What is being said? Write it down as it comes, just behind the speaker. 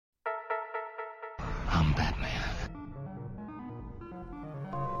I'm Batman.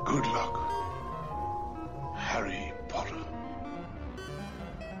 Good luck, Harry Potter.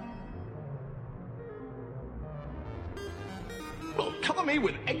 Well, cover me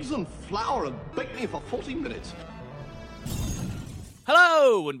with eggs and flour and bake me for 40 minutes.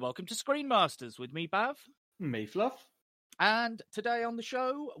 Hello, and welcome to Screen Masters with me, Bav. Me, Fluff. And today on the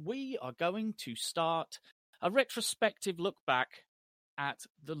show, we are going to start a retrospective look back at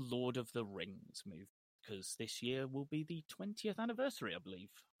the Lord of the Rings movie, because this year will be the 20th anniversary, I believe.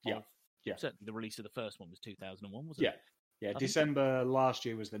 Yeah. Certainly the release of the first one was 2001, wasn't it? Yeah. December last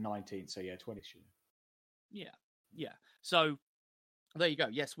year was the 19th, so yeah, 20th year. Yeah. So, there you go.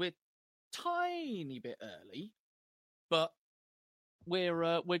 Yes, we're tiny bit early, but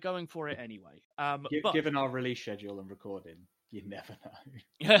we're going for it anyway. But Given our release schedule and recording, you never know.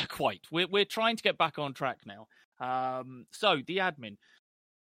 Yeah, quite. We're trying to get back on track now. So the admin.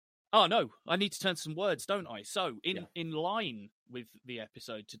 Oh no, I need to turn some words, don't I? So in line with the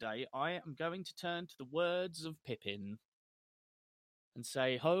episode today, I am going to turn to the words of Pippin and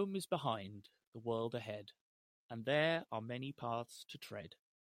say, "Home is behind, the world ahead, and there are many paths to tread,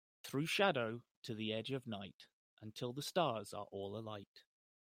 through shadow to the edge of night, until the stars are all alight.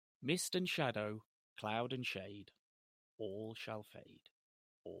 Mist and shadow, cloud and shade, all shall fade,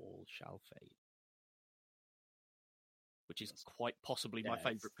 all shall fade." Which is quite possibly my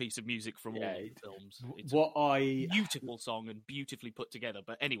favourite piece of music from all of the films. It's a beautiful song and beautifully put together.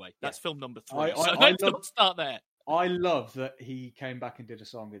 But anyway, that's film number 3. So let's not start there. I love that he came back and did a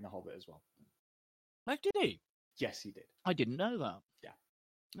song in The Hobbit as well. Oh, did he? Yes, he did. I didn't know that. Yeah.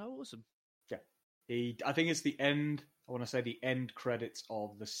 Oh, awesome. Yeah. I think it's the end, I want to say the end credits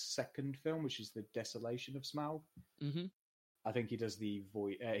of the second film, which is The Desolation of Smaug. Mm-hmm. I think he does the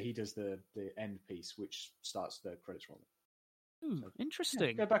end piece, which starts the credits rolling. Ooh, So,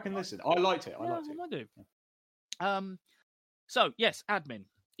 interesting. Yeah, go back and listen. I liked it. I do. Yeah. So, yes, admin.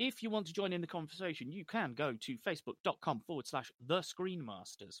 If you want to join in the conversation, you can go to facebook.com/The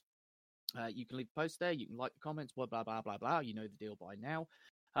Screenmasters. You can leave a post there. You can like the comments, blah, blah, blah, blah, blah. You know the deal by now.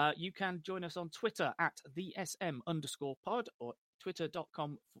 You can join us on Twitter at @TheSM_pod or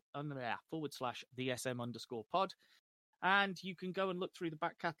twitter.com/TheSM_pod. And you can go and look through the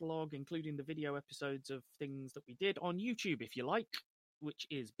back catalogue, including the video episodes of things that we did on YouTube, if you like, which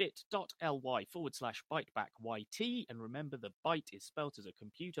is bit.ly/byteback_YT. And remember, the byte is spelt as a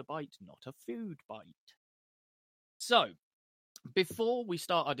computer byte, not a food byte. So, before we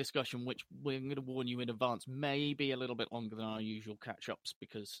start our discussion, which we're going to warn you in advance, may be a little bit longer than our usual catch-ups,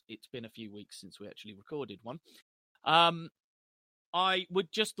 because it's been a few weeks since we actually recorded one. I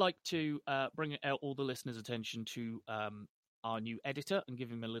would just like to bring all the listeners' attention to our new editor and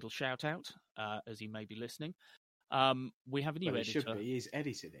give him a little shout-out, as he may be listening. We have a new editor. Should be. He's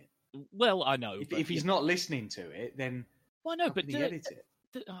edited it. Well, I know. If he's not listening to it, then well, no, but he edit it?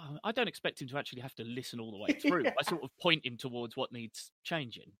 I don't expect him to actually have to listen all the way through. I sort of point him towards what needs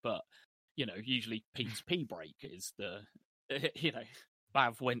changing. But, usually Pete's pee break is the,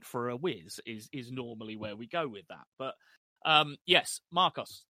 Bav went for a whiz is normally where we go with that. But, yes,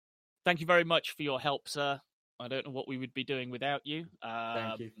 Marcos, thank you very much for your help, sir. I don't know what we would be doing without you.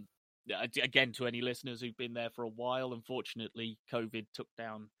 Thank you. Again, to any listeners who've been there for a while, unfortunately, COVID took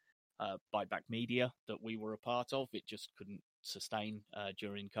down Biteback Media that we were a part of. It just couldn't sustain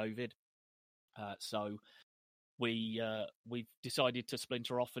during COVID. So we've decided to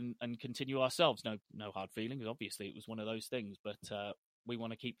splinter off and continue ourselves. No hard feelings. Obviously, it was one of those things, but we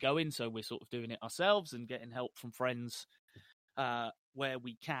want to keep going. So we're sort of doing it ourselves and getting help from friends where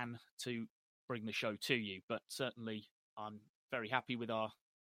we can to bring the show to you. But certainly, I'm very happy with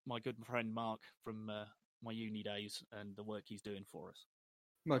my good friend Mark from my uni days and the work he's doing for us.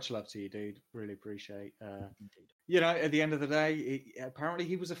 Much love to you, dude. Really appreciate. At the end of the day, apparently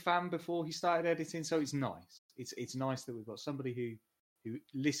he was a fan before he started editing, so it's nice. It's nice that we've got somebody who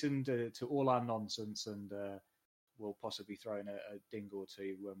listened to all our nonsense and will possibly throw in a ding or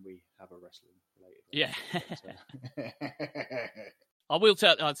two when we have a wrestling related. Yeah.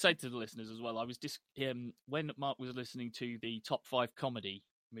 I'd say to the listeners as well. I was when Mark was listening to the top 5 comedy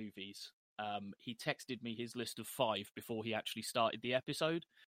movies. He texted me his list of 5 before he actually started the episode.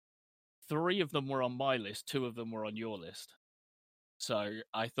 3 of them were on my list, 2 of them were on your list. So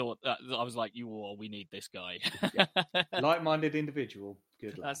I thought I was like, we need this guy. Yeah. Like-minded individual.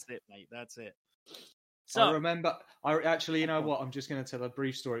 Good luck. That's it, mate. That's it. So I remember. You know what? I'm just going to tell a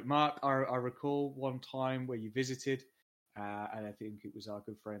brief story. Mark, I recall one time where you visited, and I think it was our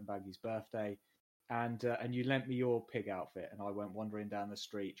good friend Baggy's birthday. And you lent me your pig outfit, and I went wandering down the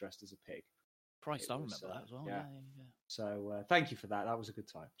street dressed as a pig. Christ, I remember that as well. Yeah. So thank you for that. That was a good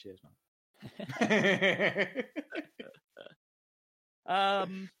time. Cheers, man.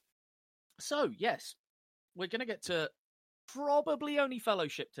 So yes, we're going to get to probably only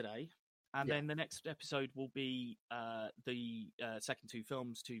Fellowship today, and then the next episode will be the second two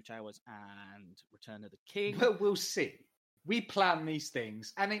films, Two Towers and Return of the King. Well, we'll see. We plan these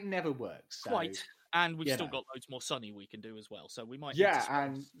things, and it never works. So, Quite. And we've still got loads more Sunny we can do as well. So we might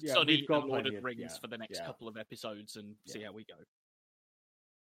and Sunny we've got and Lord of the of, Rings for the next couple of episodes and see how we go.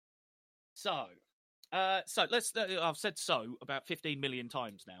 So let's. I've said so about 15 million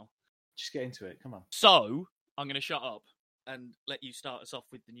times now. Just get into it. Come on. So I'm going to shut up and let you start us off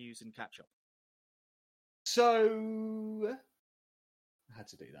with the news and catch up. So I had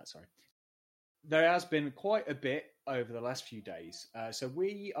to do that. Sorry. There has been quite a bit over the last few days. So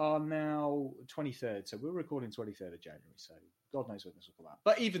we are now 23rd. So we're recording 23rd of January. So God knows when this will come out.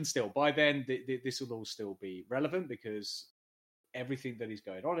 But even still, by then, this will all still be relevant because everything that is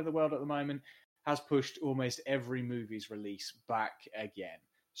going on in the world at the moment has pushed almost every movie's release back again.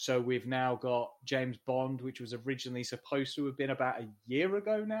 So we've now got James Bond, which was originally supposed to have been about a year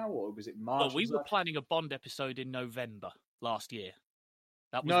ago now, or was it March? Well, we were planning a Bond episode in November last year.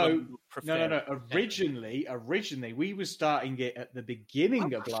 That was No. Originally, we were starting it at the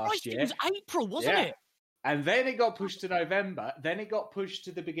beginning of last year. It was April, wasn't it? And then it got pushed to November. Then it got pushed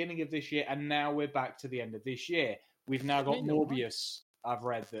to the beginning of this year, and now we're back to the end of this year. We've now got Morbius. I've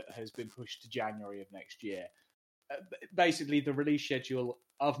read that has been pushed to January of next year. Basically, the release schedule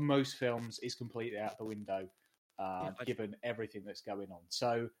of most films is completely out the window, given everything that's going on.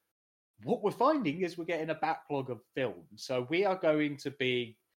 So what we're finding is we're getting a backlog of films. So we are going to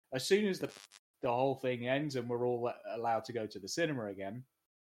be, as soon as the whole thing ends and we're all allowed to go to the cinema again,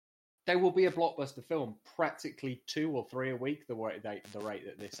 there will be a blockbuster film, practically 2 or 3 a week, the rate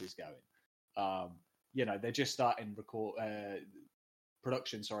that this is going. They're just starting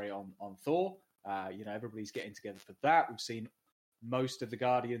production, on Thor. Everybody's getting together for that. We've seen most of the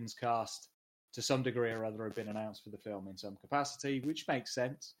Guardians cast to some degree or other have been announced for the film in some capacity, which makes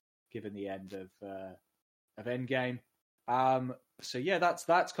sense given the end of Endgame.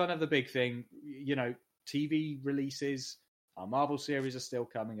 That's kind of the big thing. TV releases, our Marvel series are still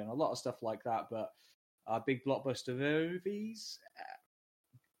coming, and a lot of stuff like that. But our big blockbuster movies,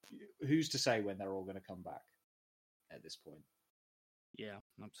 who's to say when they're all going to come back at this point? Yeah,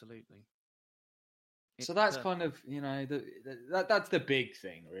 absolutely. So that's kind of, that's the big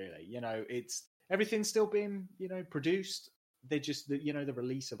thing, really. It's everything's still being, produced. They're just, the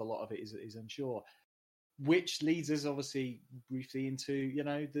release of a lot of it is unsure, which leads us obviously briefly into,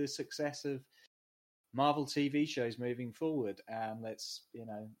 the success of Marvel TV shows moving forward. And let's,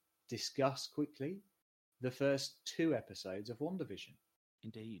 discuss quickly the first 2 episodes of WandaVision.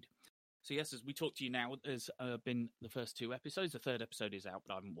 Indeed. So yes, as we talk to you now, there's been the first 2 episodes. The 3rd episode is out,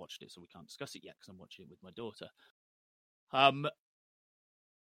 but I haven't watched it, so we can't discuss it yet because I'm watching it with my daughter.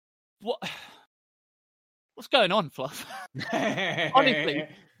 What's going on, Fluff? Honestly,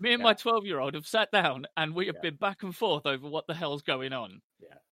 me and my 12-year-old have sat down and we have been back and forth over what the hell's going on.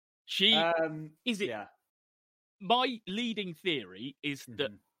 Yeah. My leading theory is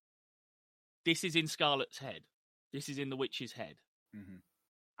that this is in Scarlet's head. This is in the witch's head. Mm-hmm.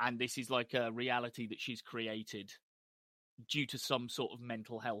 And this is like a reality that she's created due to some sort of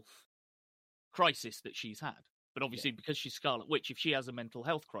mental health crisis that she's had. But obviously, because she's Scarlet Witch, if she has a mental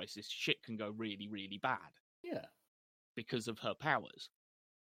health crisis, shit can go really, really bad. Yeah. Because of her powers.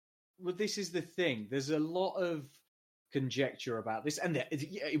 Well, this is the thing. There's a lot of conjecture about this. And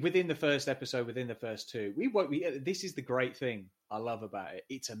within the first episode, within the first 2, this is the great thing I love about it.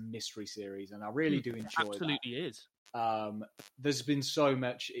 It's a mystery series, and I really do enjoy it. Absolutely is. There's been so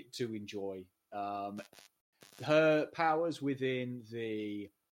much to enjoy. Her powers within the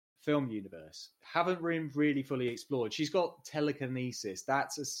film universe haven't been really fully explored. She's got telekinesis.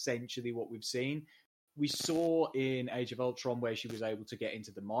 That's essentially what we've seen. We saw in Age of Ultron where she was able to get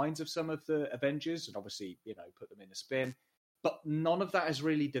into the minds of some of the Avengers and obviously, put them in a spin. But none of that has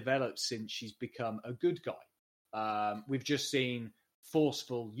really developed since she's become a good guy. We've just seen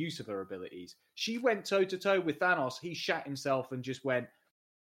forceful use of her abilities. She went toe-to-toe with Thanos. He shat himself and just went,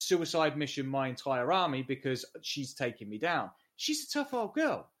 suicide mission my entire army because she's taking me down. She's a tough old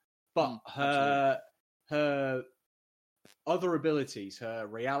girl. But her other abilities, her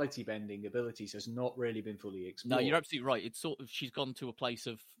reality-bending abilities, has not really been fully explored. No, you're absolutely right. It's sort of, she's gone to a place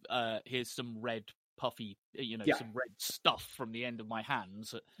of, here's some red puffy, some red stuff from the end of my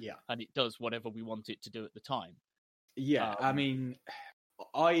hands. Yeah. And it does whatever we want it to do at the time. Yeah,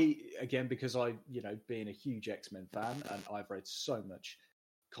 because I, being a huge X-Men fan, and I've read so much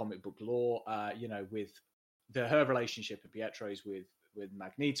comic book lore, with her relationship with Pietro's with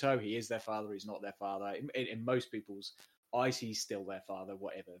Magneto. He is their father. He's not their father. In most people's eyes, he's still their father.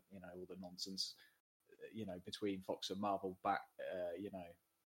 Whatever, all the nonsense, between Fox and Marvel back,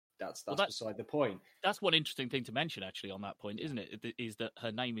 that's beside the point. That's one interesting thing to mention, actually, on that point, isn't it? Is that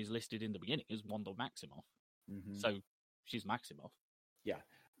her name is listed in the beginning as Wanda Maximoff. Mm-hmm. So she's Maximoff. Yeah.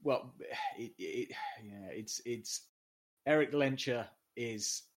 Well, it's Eric Lencher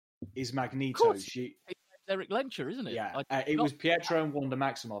is Magneto. It's Eric Lencher, isn't it? Yeah. It was Pietro and Wanda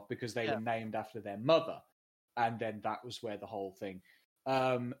Maximoff because they were named after their mother, and then that was where the whole thing.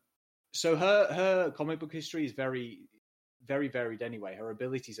 So her comic book history is very, very varied. Anyway, her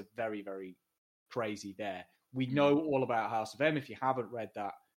abilities are very, very crazy. There, we know all about House of M. If you haven't read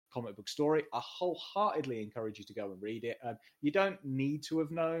that comic book story, I wholeheartedly encourage you to go and read it. You don't need to have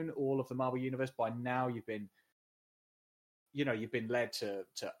known all of the Marvel Universe by now. You've been led to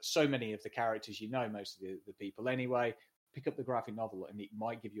so many of the characters, most of the people anyway. Pick up the graphic novel and it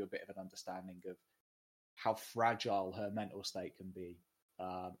might give you a bit of an understanding of how fragile her mental state can be.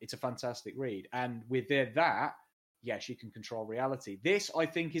 It's a fantastic read. And with that, she can control reality. This, I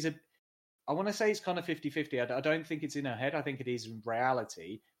think, I want to say it's kind of 50-50. I don't think it's in her head. I think it is in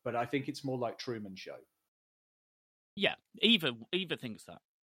reality, but I think it's more like Truman Show. Yeah, Eva thinks that.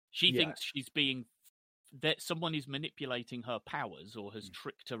 She thinks she's being... that someone is manipulating her powers or has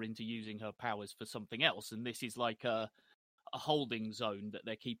tricked her into using her powers for something else, and this is like a holding zone that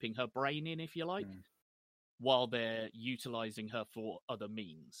they're keeping her brain in, if you like, while they're utilizing her for other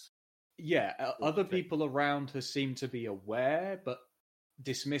means. Yeah, other people around her seem to be aware, but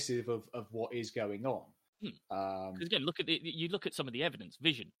dismissive of what is going on. Because again, you look at some of the evidence.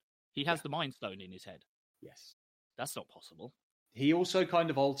 Vision, he has the Mind Stone in his head. Yes. That's not possible. He also kind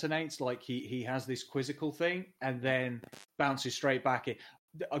of alternates, like he has this quizzical thing and then bounces straight back in.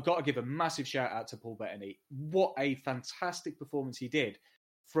 I've got to give a massive shout out to Paul Bettany. What a fantastic performance he did,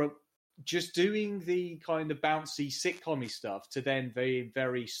 from just doing the kind of bouncy sitcom-y stuff to then very,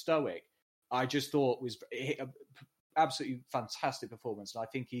 very stoic. I just thought was absolutely fantastic performance. And I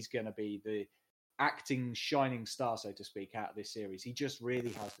think he's going to be the acting shining star, so to speak, out of this series. He just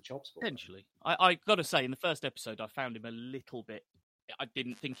really has the chops for it. Potentially. I got to say, in the first episode, I found him a little bit... I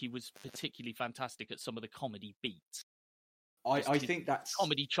didn't think he was particularly fantastic at some of the comedy beats. I think that's...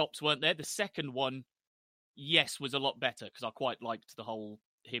 Comedy chops weren't there. The second one, yes, was a lot better, because I quite liked the whole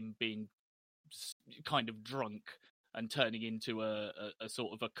him being kind of drunk and turning into a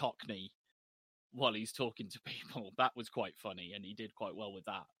sort of a cockney while he's talking to people. That was quite funny, and he did quite well with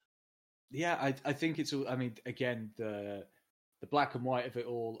that. Yeah, I think it's all... I mean, again, the black and white of it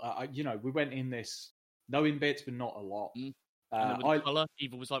all, we went in this knowing bits, but not a lot. And then colour,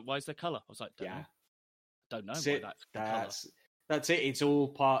 Eva was like, why is there colour? I was like, don't know why that's That's it. It's all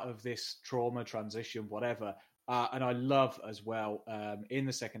part of this trauma transition, whatever. And I love as well, in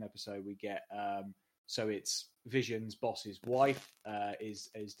the second episode, we get... so it's Vision's boss's wife is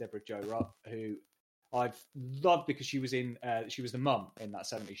Deborah Jo Rupp, who I've loved because she was the mum in that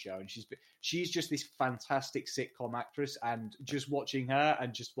 70s show, and she's just this fantastic sitcom actress, and just watching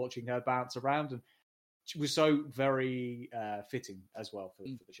her bounce around, and she was so very fitting as well for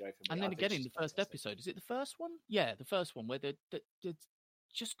the show. For me. And then again in the first episode, is it the first one? Yeah, the first one, where the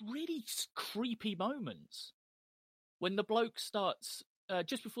just really creepy moments when the bloke starts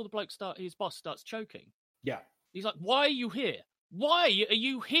just before his boss starts choking. Yeah, he's like, "Why are you here? Why are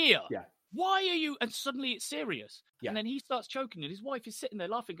you here? Yeah. Why are you?" And suddenly it's serious. Yeah. And then he starts choking, and his wife is sitting there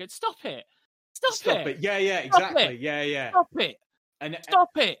laughing, going, "Stop it! Stop it! Yeah, exactly. Yeah. Stop it! And stop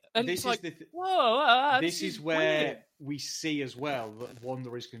it!" And this it's like, is whoa! This is where we see as well that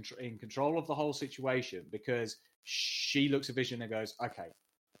Wanda is in control of the whole situation, because she looks at Vision and goes, "Okay,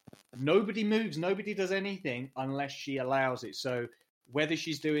 nobody moves, nobody does anything unless she allows it." So whether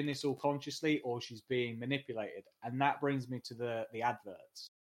she's doing this all consciously or she's being manipulated, and that brings me to the adverts.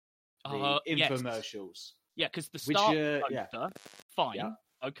 The infomercials. Yeah, because the start poster, fine,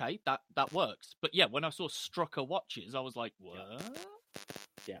 okay, that works. But yeah, when I saw Strucker watches, I was like, what?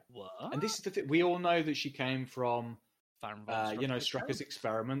 Yeah. What? And this is the thing. We all know that she came from, Strucker's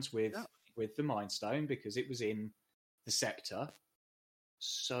experiments with the Mind Stone, because it was in the Scepter.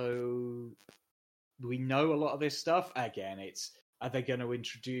 So we know a lot of this stuff. Again, are they going to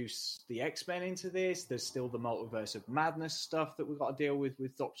introduce the X-Men into this? There's still the Multiverse of Madness stuff that we've got to deal with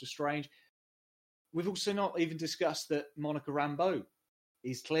Doctor Strange. We've also not even discussed that Monica Rambeau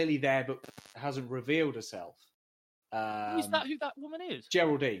is clearly there, but hasn't revealed herself. Is that who that woman is?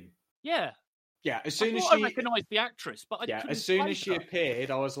 Geraldine. Yeah. Yeah, as soon as I recognised the actress, but as soon as she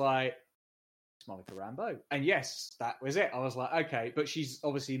appeared, I was like, it's Monica Rambeau. And yes, that was it. I was like, okay, but she's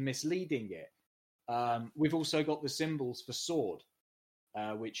obviously misleading it. We've also got the symbols for sword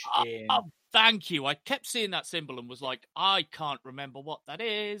which thank you. I kept seeing that symbol and was like, I can't remember what that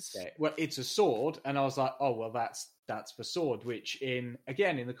is. Yeah, well, it's a sword, and I was like, oh, well, that's for sword, which in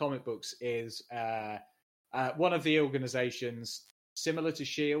the comic books is one of the organizations similar to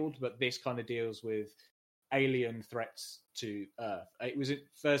S.H.I.E.L.D., but this kind of deals with alien threats to Earth. It was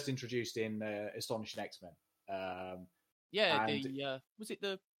first introduced in Astonishing X-Men. Was it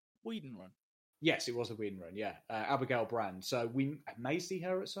the Whedon run? Yes, it was a Whedon run, yeah. Abigail Brand. So we may see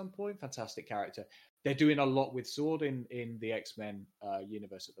her at some point. Fantastic character. They're doing a lot with Sword in the X-Men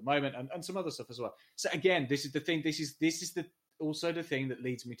universe at the moment, and some other stuff as well. So again, this is the thing. This is also the thing that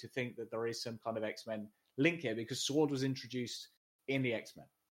leads me to think that there is some kind of X-Men link here, because Sword was introduced in the X-Men.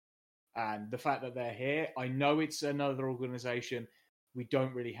 And the fact that they're here, I know it's another organization. We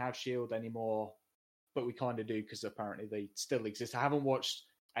don't really have S.H.I.E.L.D. anymore, but we kind of do, because apparently they still exist. I haven't watched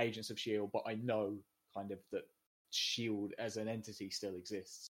Agents of S.H.I.E.L.D., but I know kind of that S.H.I.E.L.D. as an entity still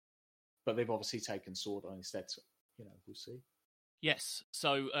exists. But they've obviously taken Sword on instead, so, we'll see. Yes,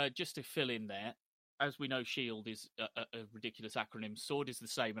 so just to fill in there, as we know, S.H.I.E.L.D. is a ridiculous acronym. Sword is the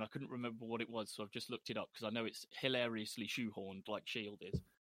same, and I couldn't remember what it was, so I've just looked it up, because I know it's hilariously shoehorned like S.H.I.E.L.D. is.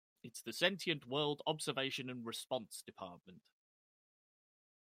 It's the Sentient World Observation and Response Department.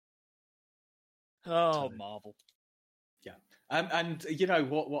 Oh, Marvel. Yeah. And you know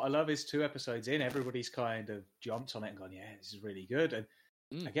what I love is 2 episodes in, everybody's kind of jumped on it and gone, yeah, this is really good. And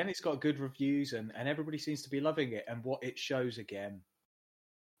again, it's got good reviews and everybody seems to be loving it. And what it shows, again,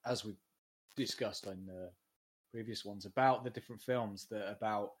 as we've discussed on previous ones, about the different films, that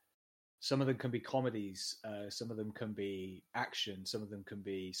about some of them can be comedies, some of them can be action, some of them can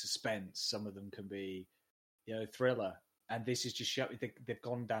be suspense, some of them can be, thriller. And this is just they've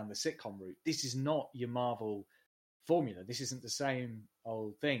gone down the sitcom route. This is not your Marvel formula. This isn't the same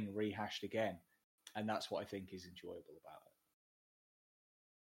old thing rehashed again. And that's what I think is enjoyable about it.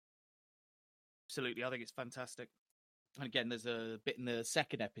 Absolutely. I think it's fantastic. And again, there's a bit in the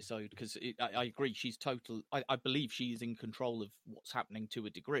second episode, because I agree, she's I believe she's in control of what's happening to a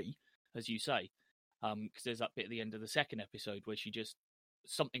degree, as you say. Because there's that bit at the end of the second episode where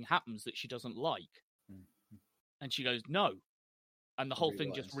something happens that she doesn't like. Mm-hmm. And she goes, no. And the whole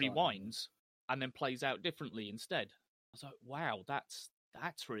thing just rewinds and then plays out differently instead. I was like, wow, that's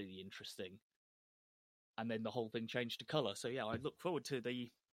really interesting. And then the whole thing changed to colour. So yeah, I look forward to the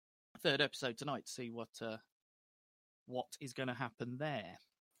third episode tonight to see what is going to happen there.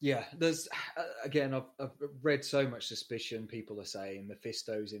 Yeah, there's again, I've read so much suspicion. People are saying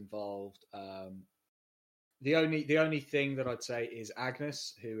Mephisto's involved. The only thing that I'd say is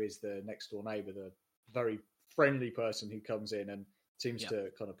Agnes, who is the next door neighbour, the very friendly person who comes in and seems to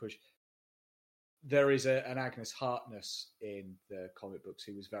kind of push. There is an Agnes Harkness in the comic books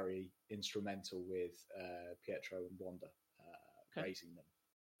who was very instrumental with Pietro and Wanda raising them.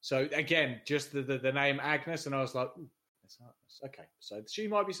 So again, just the name Agnes, and I was like, ooh, that's Harkness. Okay, so she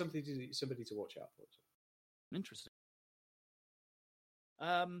might be somebody to watch out for. Interesting.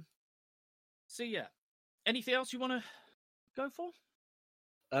 So yeah, anything else you want to go for?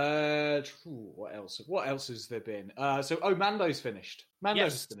 What else? What else has there been? Mando's finished.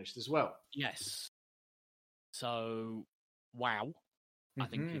 Mando's finished as well. Yes. So, wow. I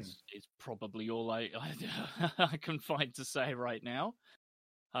think is probably all I can find to say right now.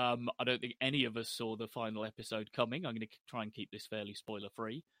 I don't think any of us saw the final episode coming. I'm going to try and keep this fairly spoiler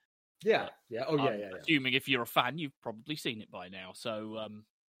free. Yeah. Yeah. Oh, yeah. Assuming if you're a fan, you've probably seen it by now. So,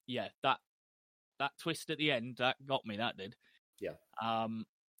 that twist at the end, that got me. That did. Yeah.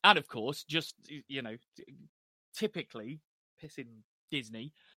 And of course, just, typically, pissing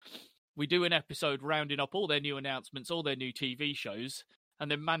Disney, we do an episode rounding up all their new announcements, all their new TV shows, and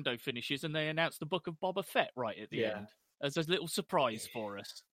then Mando finishes and they announce the Book of Boba Fett right at the end as a little surprise for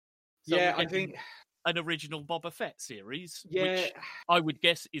us. So I think an original Boba Fett series, which I would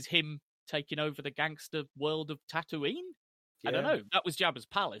guess is him taking over the gangster world of Tatooine. Yeah. I don't know. That was Jabba's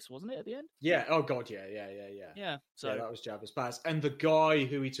palace, wasn't it, at the end? Yeah. Oh, God, yeah. Yeah, so that was Jabba's palace. And the guy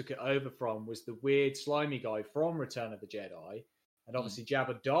who he took it over from was the weird, slimy guy from Return of the Jedi. And obviously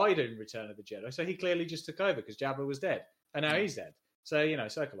Jabba died in Return of the Jedi, so he clearly just took over because Jabba was dead. And now he's dead. So,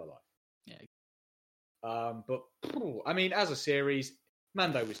 circle of life. Yeah. But, I mean, as a series,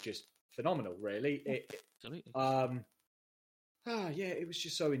 Mando was just phenomenal, really. Absolutely. It was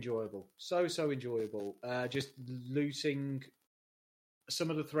just so enjoyable. So enjoyable. Just looting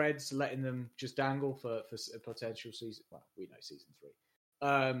some of the threads, letting them just dangle for a potential season. Well, we know season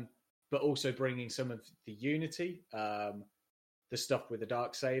 3. But also bringing some of the unity, the stuff with the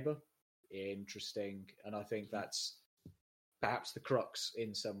Darksaber, interesting. And I think that's perhaps the crux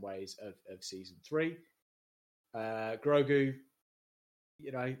in some ways of season 3. Grogu,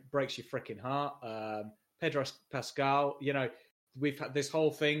 breaks your freaking heart. Pedro Pascal, we've had this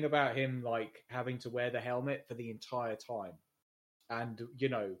whole thing about him like having to wear the helmet for the entire time, and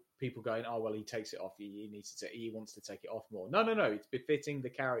people going, oh well, he takes it off. He wants to take it off more. No, it's befitting the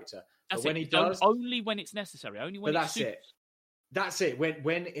character. That's but when it. he does, only when it's necessary. Only when. But that's it.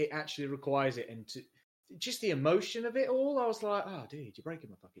 When it actually requires it, and just the emotion of it all, I was like, oh dude, you're breaking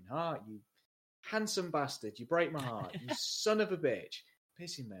my fucking heart. You handsome bastard. You break my heart. You son of a bitch.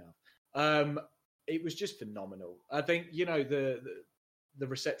 Pissing me off. It was just phenomenal. I think the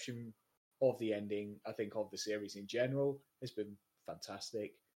reception of the ending, I think of the series in general, has been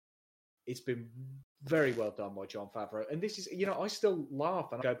fantastic. It's been very well done by Jon Favreau. And this is, I still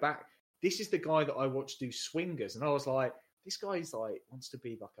laugh and I go back. This is the guy that I watched do Swingers, and I was like, this guy's like wants to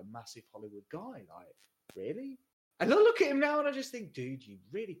be like a massive Hollywood guy. Like, really? And I look at him now and I just think, dude, you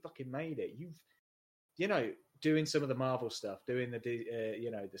really fucking made it. You've, doing some of the Marvel stuff, doing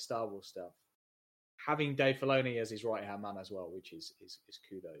the Star Wars stuff, having Dave Filoni as his right-hand man as well, which is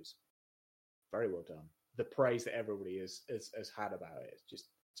kudos. Very well done. The praise that everybody has had about it just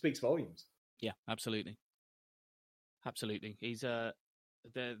speaks volumes. Yeah, absolutely. Absolutely. He's they're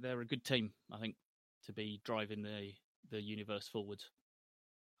a good team, I think, to be driving the universe forward.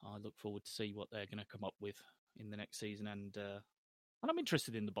 I look forward to see what they're going to come up with in the next season, and I'm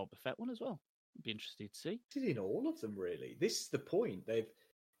interested in the Boba Fett one as well. I'd be interested to see. In all of them, really. This is the point. They've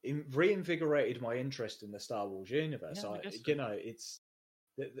reinvigorated my interest in the Star Wars universe. Yeah, it's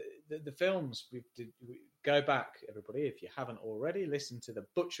the films. We go back, everybody, if you haven't already, listen to the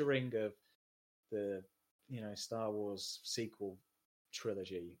butchering of the Star Wars sequel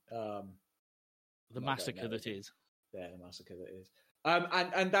trilogy. The massacre that is. Yeah, the massacre that is.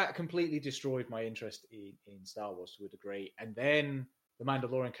 And that completely destroyed my interest in Star Wars to a degree. And then The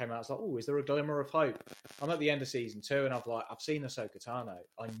Mandalorian came out. I was like, oh, is there a glimmer of hope? I'm at the end of season 2, and I've seen Ahsoka Tano.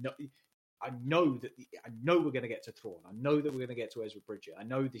 I know we're going to get to Thrawn. I know that we're going to get to Ezra Bridger. I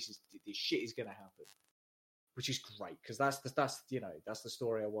know this shit is going to happen, which is great because that's the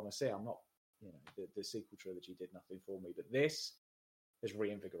story I want to see. I'm not, the sequel trilogy did nothing for me, but this has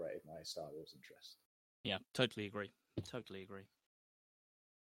reinvigorated my Star Wars interest. Yeah, totally agree.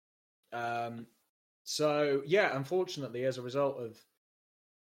 So yeah, unfortunately, as a result of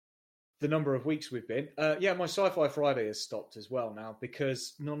the number of weeks we've been, my Sci-Fi Friday has stopped as well now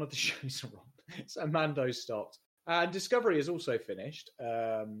because none of the shows are on. So Mando stopped, and Discovery is also finished.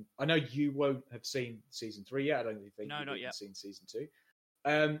 I know you won't have seen season 3 yet. I don't think you've seen season 2.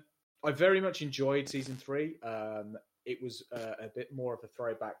 I very much enjoyed season 3. It was a bit more of a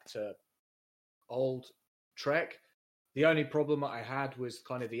throwback to old Trek. The only problem I had was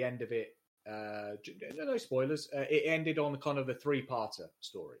kind of the end of it. No spoilers. It ended on kind of a 3-parter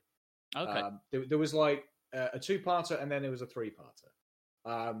story. Okay. There was like a 2-parter and then there was a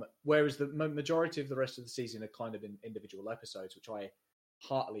 3-parter. Whereas the majority of the rest of the season are kind of in individual episodes, which I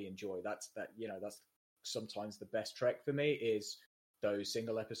heartily enjoy. That's sometimes the best Trek for me is those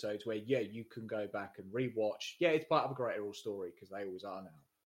single episodes where, you can go back and rewatch. Yeah, it's part of a greater all story because they always are now.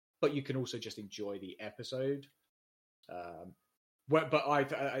 But you can also just enjoy the episode.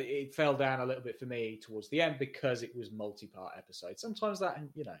 It fell down a little bit for me towards the end because it was multi-part episodes. Sometimes that,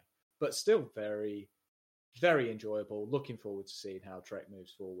 but still very, very enjoyable. Looking forward to seeing how Trek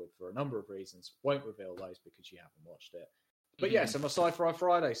moves forward for a number of reasons. Won't reveal those because you haven't watched it. But so my Sci-Fi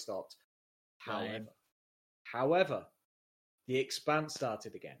Friday stopped. However, The Expanse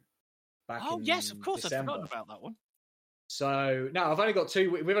started again. Yes, of course, December. I've forgotten about that one. So now we've only got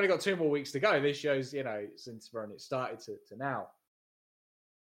 2 more weeks to go. This shows, since when it started to now.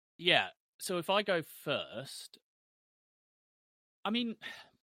 Yeah. So if I go first, I mean,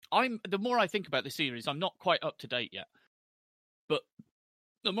 the more I think about the series, I'm not quite up to date yet. But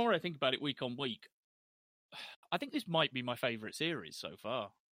the more I think about it week on week, I think this might be my favourite series so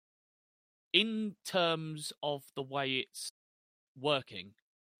far. In terms of the way it's working,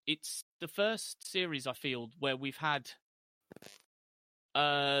 it's the first series I feel where we've had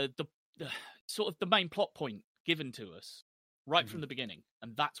the sort of the main plot point given to us right from the beginning,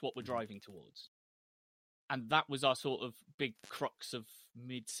 and that's what we're driving towards. And that was our sort of big crux of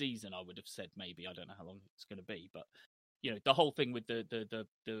mid-season, I would have said. Maybe I don't know how long it's going to be, but the whole thing with the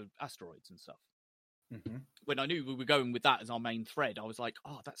asteroids and stuff. Mm-hmm. When I knew we were going with that as our main thread, I was like,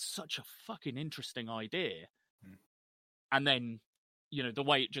 oh, that's such a fucking interesting idea. And then the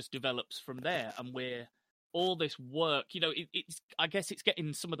way it just develops from there, and where all this work, I guess it's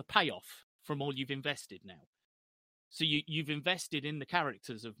getting some of the payoff from all you've invested now. So you've invested in the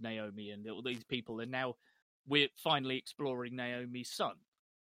characters of Naomi and all these people, and now we're finally exploring Naomi's son.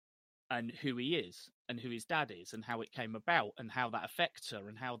 and who he is and who his dad is and how it came about and how that affects her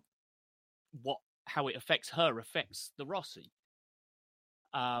and how it affects her affects the Rossi.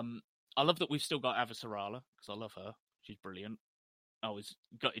 I love that we've still got Avasarala because I love her. She's brilliant. I was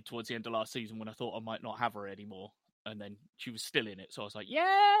gutted towards the end of last season when I thought I might not have her anymore, and then she was still in it, so I was like,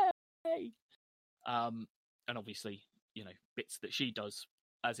 yay! And obviously, bits that she does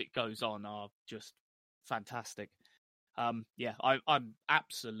as it goes on are just fantastic. I'm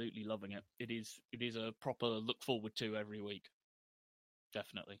absolutely loving it. It is a proper look forward to every week.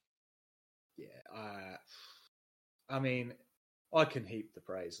 Definitely. Yeah, I mean, I can heap the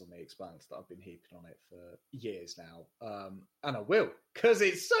praise on the Expanse that I've been heaping on it for years now, and I will, because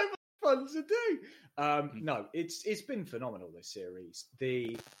it's so much fun to do. No, it's been phenomenal, this series.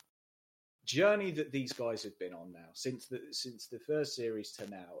 The journey that these guys have been on now, since the first series to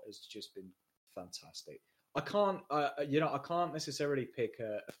now, has just been fantastic. I can't necessarily pick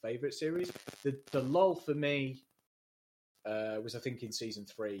a favorite series. The lull for me was, I think, in season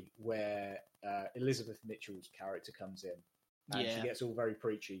 3, where Elizabeth Mitchell's character comes in. And she gets all very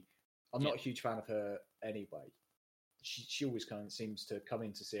preachy. I'm not a huge fan of her anyway. She always kind of seems to come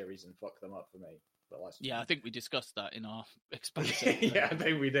into series and fuck them up for me. But I think we discussed that in our expansion. Yeah, I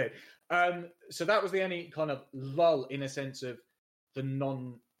think we did. So that was the only kind of lull in a sense of the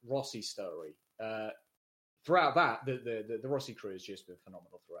non-Rossi story. Throughout that, the Rossi crew has just been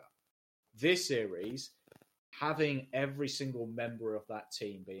phenomenal throughout. This series, having every single member of that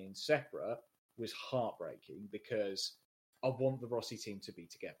team being separate was heartbreaking because I want the Rossi team to be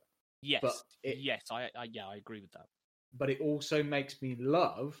together. Yes, I agree with that. But it also makes me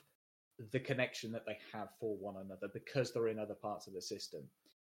love the connection that they have for one another because they're in other parts of the system.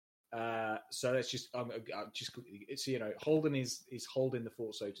 So let's just quickly. So Holden is holding the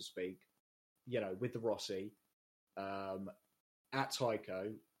fort, so to speak. With the Rossi, at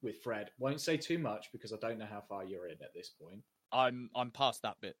Tycho with Fred. Won't say too much because I don't know how far you're in at this point. I'm past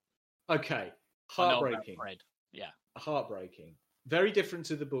that bit. Okay, heartbreaking. Fred. Yeah. Heartbreaking. Very different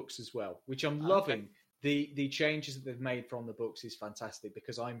to the books as well, which I'm loving. The changes that they've made from the books is fantastic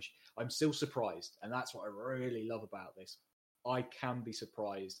because I'm still surprised, and that's what I really love about this. I can be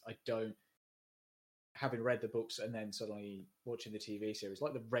surprised. I don't, having read the books and then suddenly watching the TV series,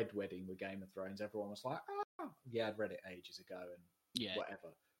 like the Red Wedding with Game of Thrones, everyone was like, yeah, I'd read it ages ago and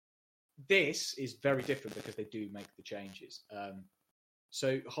whatever. This is very different because they do make the changes.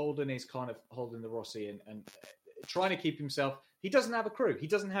 So Holden is kind of holding the Rossi and trying to keep himself. He doesn't have a crew. He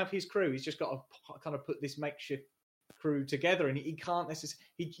doesn't have his crew. He's just got to kind of put this makeshift crew together, and he can't necessarily.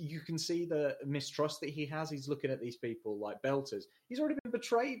 You can see the mistrust that he has. He's looking at these people like belters. He's already been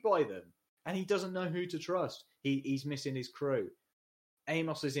betrayed by them, and he doesn't know who to trust. He's missing his crew.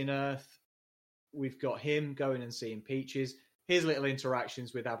 Amos is in Earth. We've got him going and seeing Peaches. His little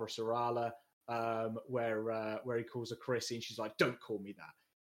interactions with Avasarala, where he calls her Chrissy, and she's like, "Don't call me that."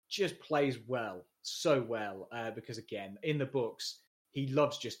 Just plays so well, because again, in the books, he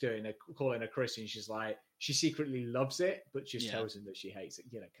loves just calling her Chrissy, and she's like, she secretly loves it, but just tells him that she hates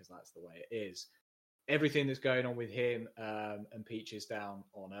it, because that's the way it is. Everything that's going on with him and Peaches down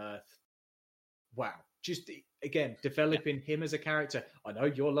on Earth, wow. Just, again, developing him as a character. I know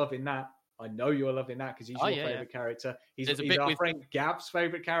you're loving that. Because he's your favourite character. He's our friend Gav's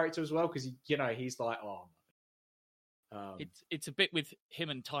favourite character as well, because he's like, oh. It's a bit with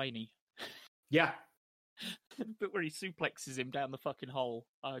him and Tiny. Yeah. The bit where he suplexes him down the fucking hole.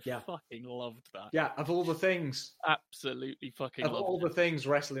 I fucking loved that. Yeah, of all the things. Absolutely fucking loved it. Of all the things,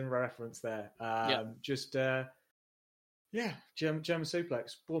 wrestling reference there. Just, German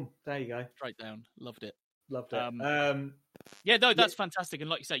suplex. Boom, there you go. Straight down. Loved it. That's fantastic. And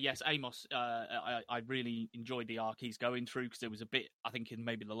like you say, yes, Amos, I really enjoyed the arc he's going through, because there was a bit, I think in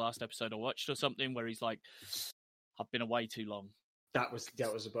maybe the last episode I watched or something, where he's like, I've been away too long. That was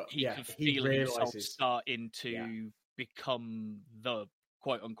about, he realizes himself starting to become the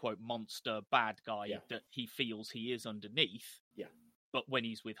quote unquote monster bad guy that he feels he is underneath. Yeah. But when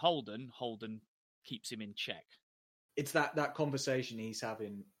he's with Holden keeps him in check. It's that conversation he's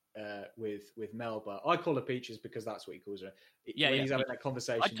having with Melba. I call her Peaches because that's what he calls her. He's having that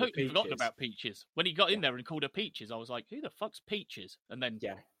conversation. I totally forgotten about Peaches. When he got in there and called her Peaches, I was like, who the fuck's Peaches? And then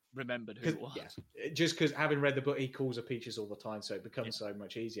remembered who it was. Yeah. Just because having read the book, he calls her Peaches all the time, so it becomes so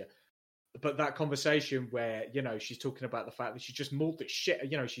much easier. But that conversation where, she's talking about the fact that she just mauled the shit,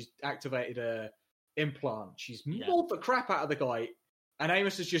 she's activated a implant. She's mauled the crap out of the guy. And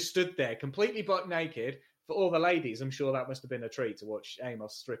Amos has just stood there completely butt naked. For all the ladies, I'm sure that must have been a treat to watch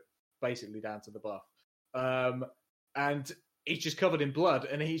Amos strip basically down to the buff. And he's just covered in blood,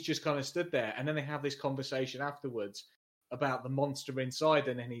 and he's just kind of stood there. And then they have this conversation afterwards about the monster inside,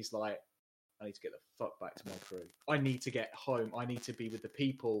 and then he's like, I need to get the fuck back to my crew. I need to get home. I need to be with the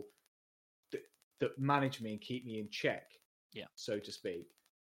people that manage me and keep me in check, so to speak.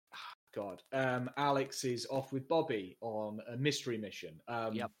 God. Alex is off with Bobby on a mystery mission.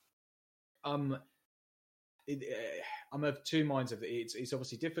 I'm of two minds of it. It's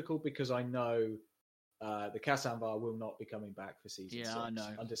obviously difficult because I know the Kassanvar will not be coming back for season 6. I know.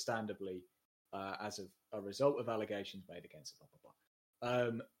 Understandably, as a result of allegations made against it. Blah,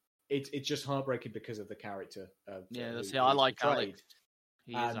 blah, blah. It's just heartbreaking because of the character. I like portrayed. Alex.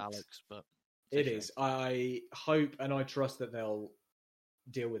 He is Alex, but it is. I hope and I trust that they'll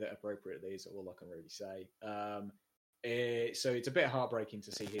deal with it appropriately. Is all I can really say. So it's a bit heartbreaking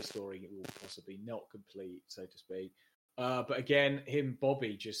to see his story will possibly not complete, so to speak. But again,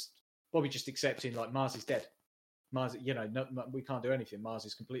 Bobby just accepting like Mars is dead. Mars, we can't do anything. Mars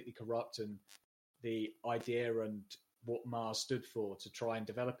is completely corrupt, and the idea and what Mars stood for to try and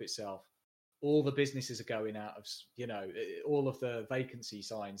develop itself, all the businesses are going out of, all of the vacancy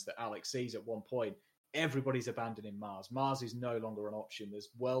signs that Alex sees at one point, everybody's abandoning Mars. Mars is no longer an option. There's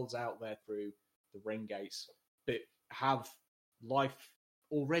worlds out there through the ring gates that have life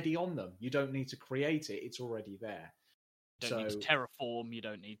already on them. You don't need to create it. It's already there. You don't need to terraform. You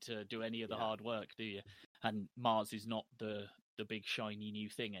don't need to do any of the hard work, do you? And Mars is not the big shiny new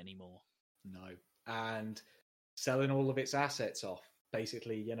thing anymore. No. And selling all of its assets off,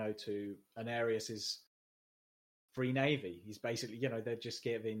 basically, to Anarius's free navy. He's basically, they're just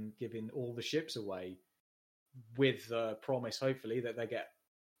giving all the ships away with the promise, hopefully, that they get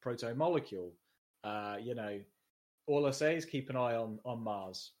proto-molecule. All I say is keep an eye on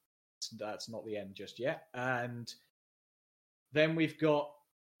Mars. That's not the end just yet. And then we've got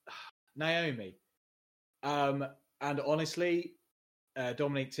Naomi. And honestly,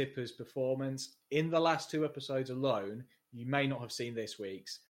 Dominic Tipper's performance in the last 2 episodes alone, you may not have seen this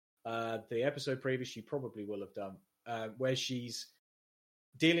week's. The episode previous, you probably will have done, where she's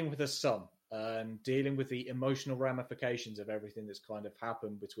dealing with her son and dealing with the emotional ramifications of everything that's kind of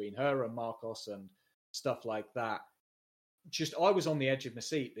happened between her and Marcos and stuff like that. I was on the edge of my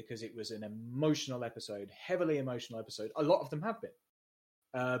seat because it was an emotional episode, heavily emotional episode. A lot of them have been.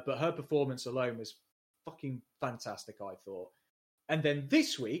 But her performance alone was fucking fantastic, I thought. And then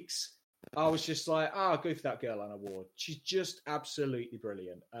this week's, I was just like, give that girl an award. She's just absolutely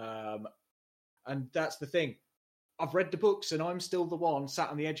brilliant. And that's the thing. I've read the books and I'm still the one sat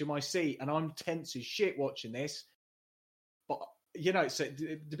on the edge of my seat and I'm tense as shit watching this. But, so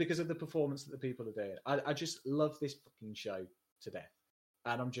because of the performance that the people are doing, I just love this fucking show to death.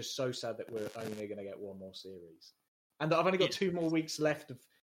 And I'm just so sad that we're only going to get one more series. And that I've only got 2 more weeks left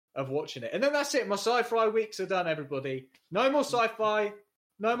of watching it. And then that's it. My sci-fi weeks are done, everybody. No more sci-fi.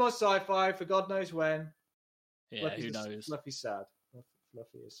 No more sci-fi for God knows when. Yeah, who knows? Fluffy's sad.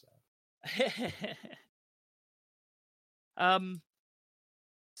 Fluffy is sad.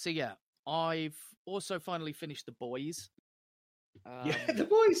 So yeah, I've also finally finished The Boys. The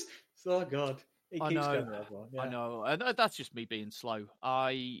Boys. Oh God, it keeps going there. Yeah. I know, and that's just me being slow.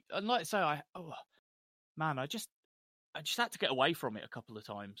 And like I say, I just had to get away from it a couple of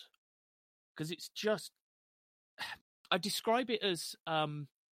times because it's just. I describe it as, so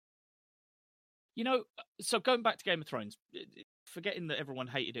going back to Game of Thrones, forgetting that everyone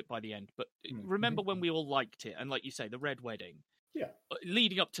hated it by the end, but remember when we all liked it, and like you say, the Red Wedding,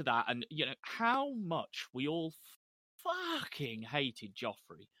 leading up to that, and how much we all fucking hated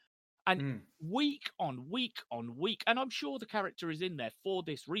Joffrey, and week on week on week, and I'm sure the character is in there for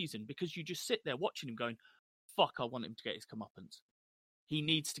this reason, because you just sit there watching him going, fuck, I want him to get his comeuppance. He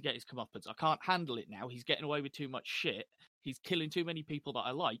needs to get his comeuppance. I can't handle it now. He's getting away with too much shit. He's killing too many people that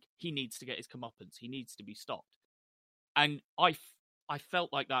I like. He needs to get his comeuppance. He needs to be stopped. And I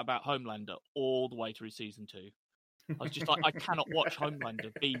felt like that about Homelander all the way through season 2. I was just like, I cannot watch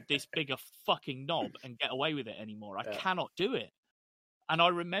Homelander be this big a fucking knob and get away with it anymore. I cannot do it. And I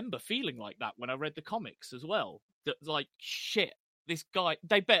remember feeling like that when I read the comics as well. That like, shit, this guy,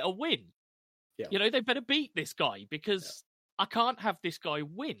 they better win. Yeah. They better beat this guy because I can't have this guy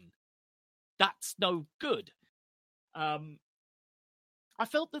win. That's no good. I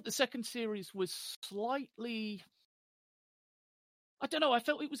felt that the second series was slightly, I don't know, I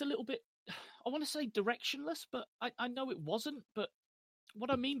felt it was a little bit, I want to say directionless, but I know it wasn't. But what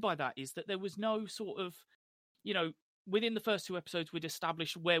I mean by that is that there was no sort of, within the first 2 episodes, we'd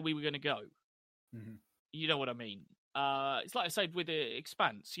established where we were going to go. Mm-hmm. You know what I mean? It's like I said with the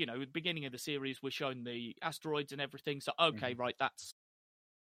Expanse, at the beginning of the series, we're showing the asteroids and everything. So, okay, right, that's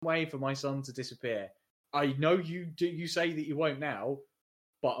way for my son to disappear. I know you do. You say that you won't now,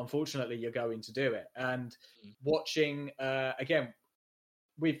 but unfortunately you're going to do it. And watching, again,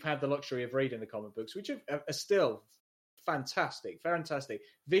 we've had the luxury of reading the comic books, which are still fantastic.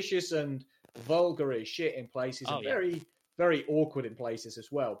 Vicious and vulgar as shit in places, and very, very awkward in places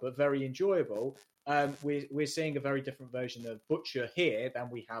as well, but very enjoyable. We're seeing a very different version of Butcher here than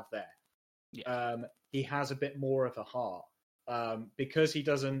we have there. Yeah. He has a bit more of a heart, because he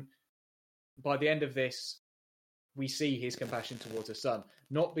doesn't. By the end of this, we see his compassion towards her son,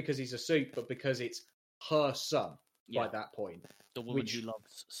 not because he's a suit, but because it's her son. By that point, the woman who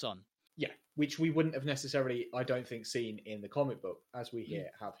loves son. Yeah, which we wouldn't have necessarily, I don't think, seen in the comic book as we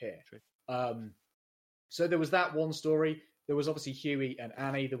have here. True. So there was that one story. There was obviously Huey and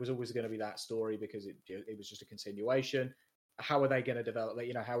Annie. There was always going to be that story because it was just a continuation. How are they going to develop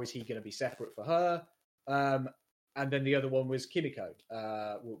that? How is he going to be separate for her? And then the other one was Kimiko,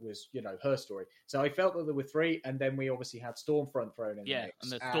 was her story. So I felt that there were three, and then we obviously had Stormfront thrown in the mix.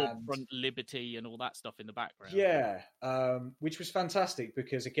 And the Stormfront Liberty and all that stuff in the background. Yeah, which was fantastic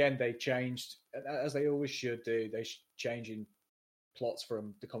because, again, they changed, as they always should do, they changing plots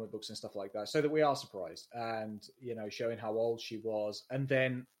from the comic books and stuff like that, so that we are surprised, and, showing how old she was, and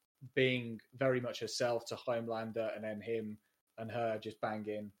then being very much herself to Homelander, and then him and her just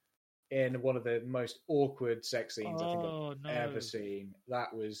banging in one of the most awkward sex scenes I think I've ever seen.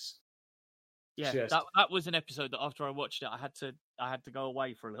 That was that was an episode that after I watched it, I had to go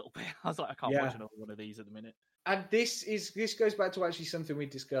away for a little bit. I was like, I can't watch another one of these at the minute. And this goes back to actually something we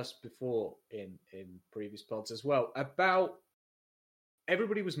discussed before in previous pods as well, about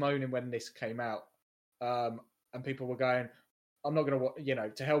everybody was moaning when this came out, and people were going, I'm not going to,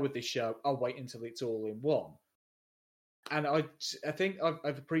 to hell with this show. I'll wait until it's all in one. And I think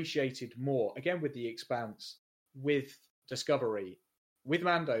I've appreciated more, again, with The Expanse, with Discovery, with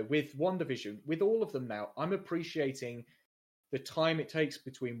Mando, with WandaVision, with all of them now. I'm appreciating the time it takes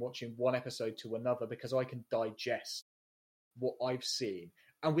between watching one episode to another because I can digest what I've seen.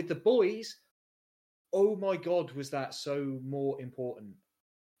 And with The Boys, oh my God, was that so more important.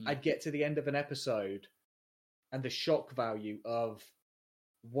 I'd get to the end of an episode and the shock value of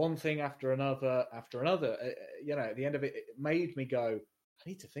one thing after another, at the end of it, it made me go, I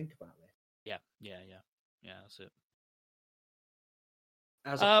need to think about this. Yeah, that's it.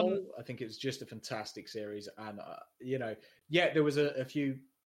 As a whole, I think it's just a fantastic series. And, there was a few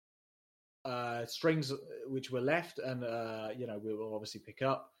strings which were left, and, we will obviously pick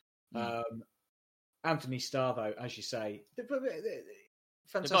up. Anthony Starr, though, as you say,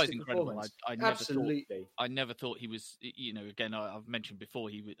 fantastic performance. Absolutely. I never thought he was, again, I've mentioned before,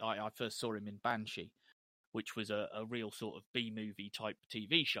 I first saw him in Banshee, which was a real sort of B-movie type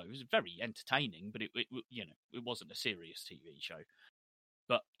TV show. It was very entertaining, but it wasn't a serious TV show.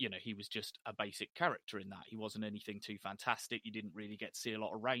 But, he was just a basic character in that. He wasn't anything too fantastic. You didn't really get to see a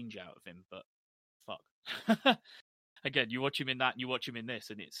lot of range out of him, but fuck. Again, you watch him in that and you watch him in this,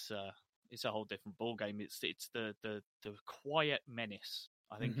 and it's a whole different ballgame. It's the quiet menace,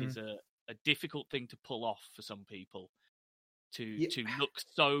 I think, is a difficult thing to pull off for some people to look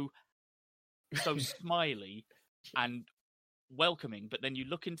so smiley and welcoming, but then you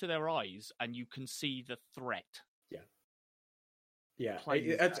look into their eyes and you can see the threat. Yeah.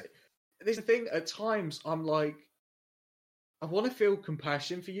 There's a thing, at times I'm like, I want to feel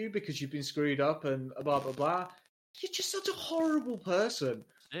compassion for you because you've been screwed up and blah, blah, blah. You're just such a horrible person.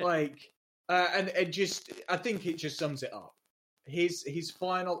 And just, I think it just sums it up. His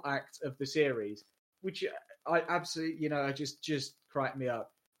final act of the series, which I absolutely, just cracked me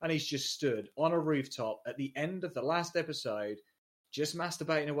up. And he's just stood on a rooftop at the end of the last episode, just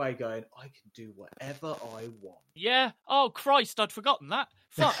masturbating away, going, I can do whatever I want. Yeah. Oh, Christ, I'd forgotten that.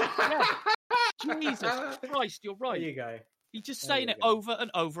 Fuck. Yeah. Jesus Christ, you're right. There you go. He's just saying it over and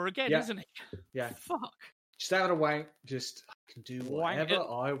over again, isn't he? Yeah. Fuck. Just having a wank, just, I can do whatever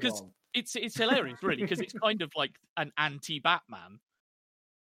I want. It's hilarious, really, because it's kind of like an anti-Batman,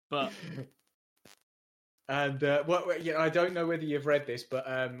 but... And I don't know whether you've read this, but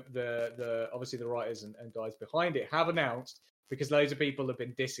the obviously the writers and guys behind it have announced, because loads of people have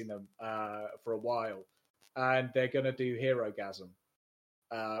been dissing them for a while, and they're going to do Herogasm,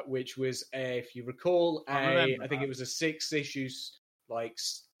 which was, if you recall, I think it was a 6 issues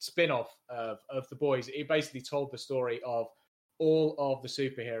spin-off of The Boys. It basically told the story of all of the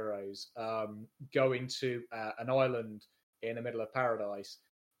superheroes going to an island in the middle of paradise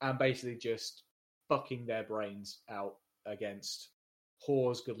and basically just fucking their brains out against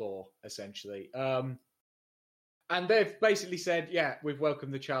whores galore, essentially. And they've basically said, yeah, we've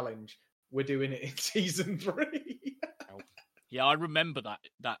welcomed the challenge. We're doing it in season 3. Yeah, I remember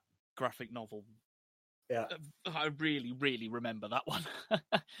that graphic novel Yeah. I really, really remember that one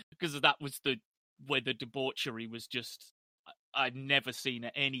because that was where the debauchery was just. I'd never seen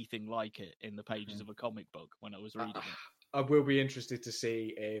anything like it in the pages of a comic book when I was reading it. I will be interested to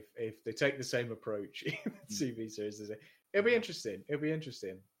see if they take the same approach in the TV series. It'll be interesting. It'll be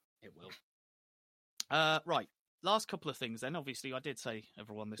interesting. It will. Right. Last couple of things then. Obviously, I did say,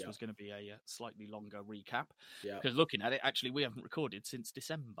 everyone, this was going to be a slightly longer recap. Yeah. Because looking at it, actually, we haven't recorded since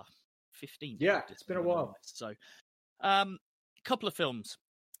December 15th. Yeah, it's been a while. So, a couple of films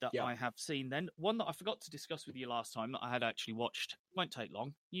that Yeah. I have seen then. One that I forgot to discuss with you last time that I had actually watched, won't take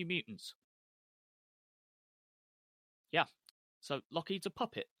long, New Mutants. Yeah. So, Lockheed's a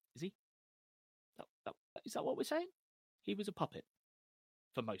puppet, is he? Is that what we're saying? He was a puppet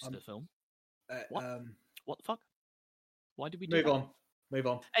for most of the film. What? What the fuck? Why did we do that? Move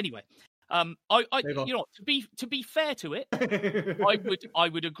on. Anyway, you know, to be fair to it, I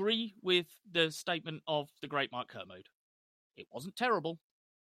would agree with the statement of the great Mark Kermode. It wasn't terrible.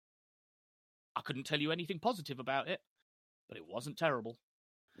 I couldn't tell you anything positive about it, but it wasn't terrible.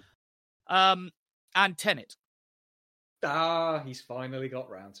 And Tenet. He's finally got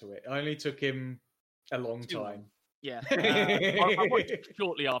round to it. It only took him a long time. Yeah. I watched it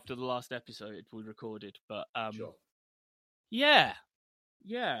shortly after the last episode we recorded, but Sure. Yeah.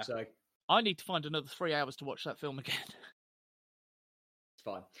 So I need to find another 3 hours to watch that film again.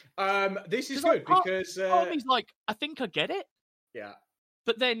 it's fine. This is good because part of me's like, I think I get it. Yeah.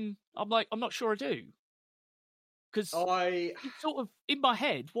 But then I'm like, I'm not sure I do. Because it's sort of, in my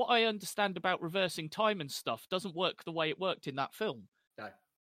head, what I understand about reversing time and stuff doesn't work the way it worked in that film. No.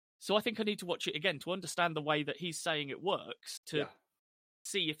 So I think I need to watch it again to understand the way that he's saying it works to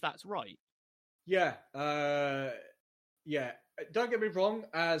see if that's right. Yeah. Don't get me wrong,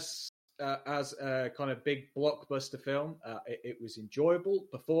 as a kind of big blockbuster film, it was enjoyable.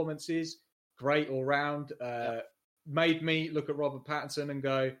 Performances, great all round. Made me look at Robert Pattinson and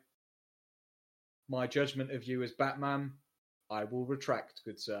go, my judgment of you as Batman, I will retract,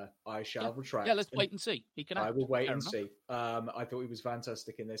 good sir. I shall retract. Yeah, let's wait and see. I will wait and see. I thought he was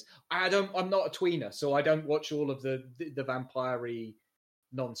fantastic in this. I'm not a tweener, so I don't watch all of the vampire-y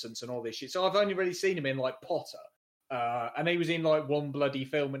nonsense and all this shit. So I've only really seen him in like Potter. And he was in like one bloody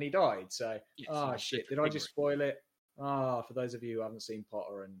film and he died. So, shit. Did I just spoil it? For those of you who haven't seen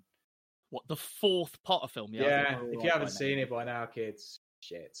Potter and... What, the 4th Potter film? Yeah, if you haven't seen it by now, kids,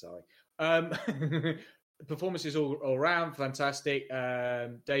 shit, sorry. Performances all around, fantastic.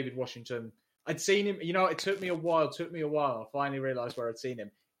 David Washington, I'd seen him, you know, it took me a while. I finally realised where I'd seen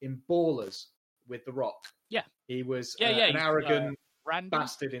him. In Ballers with The Rock. Yeah. He was an arrogant Randy,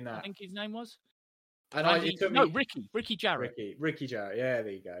 bastard in that. I think his name was. And Ricky Jarrett. Ricky Jarrett, yeah,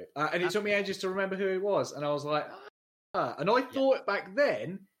 there you go. And it took me ages to remember who he was. And I was like, And I thought back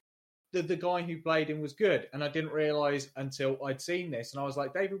then that the guy who played him was good. And I didn't realise until I'd seen this. And I was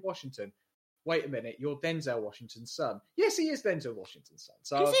like, David Washington, wait a minute, you're Denzel Washington's son. Yes, he is Denzel Washington's son.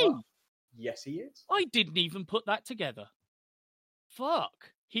 So is he? Like, yes, he is. I didn't even put that together.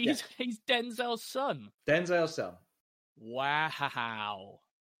 Fuck. He's Denzel's son. Denzel's son. Wow.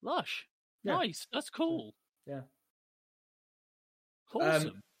 Lush. Yeah. Nice. That's cool. Yeah.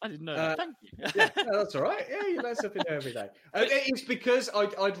 Awesome. I didn't know that. Thank you. That's all right. Yeah, you learn something new every day. It's because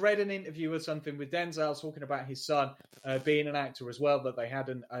I'd read an interview or something with Denzel talking about his son being an actor as well, that they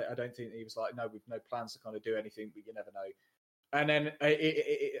hadn't. I don't think he was like, no, we've no plans to kind of do anything, but you never know. And then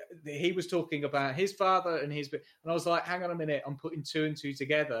he was talking about his father and and I was like, hang on a minute, I'm putting 2 and 2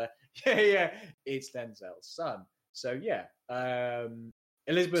 together. Yeah, it's Denzel's son. So yeah,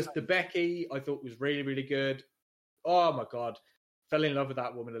 Elizabeth Debicki, I thought was really, really good. Oh my god, fell in love with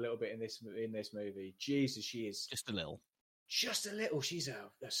that woman a little bit in this movie. Jesus, she is just a little. She's a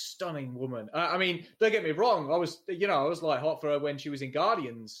stunning woman. I mean, don't get me wrong. I was like hot for her when she was in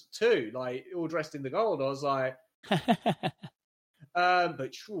Guardians too, like all dressed in the gold. I was like,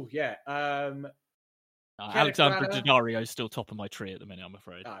 but true, yeah. Alexandra Daddario is still top of my tree at the minute, I'm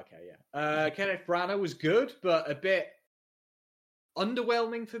afraid. Okay, yeah. Kenneth Branagh was good, but a bit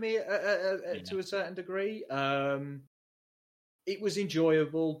underwhelming for me to a certain degree. It was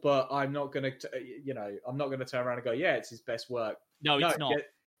enjoyable, but I'm not going to turn around and go, yeah, it's his best work. No, it's not.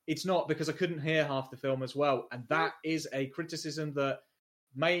 It's not, because I couldn't hear half the film as well, and that is a criticism that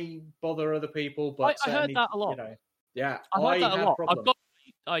may bother other people. But I heard that a lot. Yeah, I heard that a lot.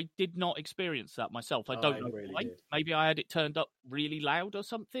 I did not experience that myself. I don't know really why. Did. Maybe I had it turned up really loud or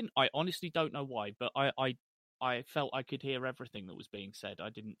something. I honestly don't know why, but I felt I could hear everything that was being said.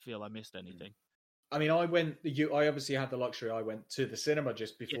 I didn't feel I missed anything. I mean, I obviously had the luxury. I went to the cinema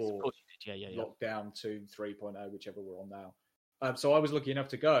just before lockdown 2 3.0, whichever we're on now. So I was lucky enough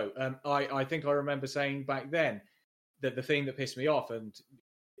to go. I think I remember saying back then that the thing that pissed me off, and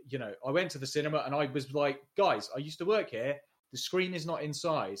I went to the cinema and I was like, guys, I used to work here. The screen is not in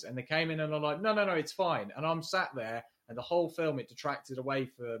size. And they came in and I'm like, no, it's fine. And I'm sat there and the whole film, it detracted away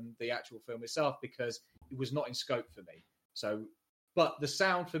from the actual film itself because it was not in scope for me. So, but the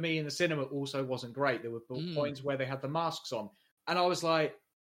sound for me in the cinema also wasn't great. There were points where they had the masks on. And I was like,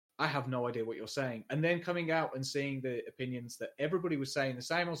 I have no idea what you're saying. And then coming out and seeing the opinions that everybody was saying the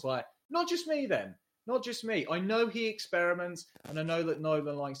same, I was like, not just me then. Not just me. I know he experiments, and I know that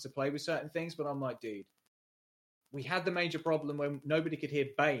Nolan likes to play with certain things, but I'm like, dude, we had the major problem when nobody could hear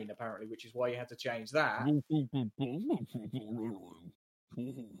Bane, apparently, which is why you had to change that. I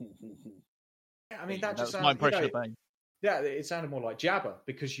mean, that just sounds... my impression of Bane. Yeah, it sounded more like Jabba,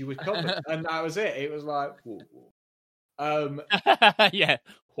 because you were covered, and that was it. It was like... yeah.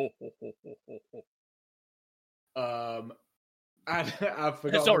 And I've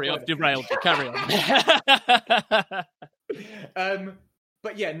forgotten. Sorry, I've derailed you. Carry on.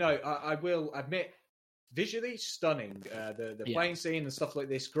 But yeah, no, I will admit, visually stunning. The plane scene and stuff like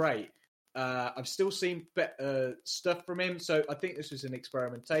this, great. I've still seen better stuff from him, so I think this was an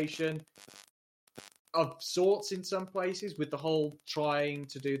experimentation of sorts in some places with the whole trying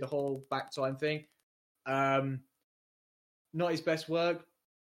to do the whole back time thing. Not his best work.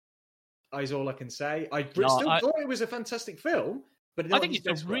 Is all I can say. I thought it was a fantastic film, but I think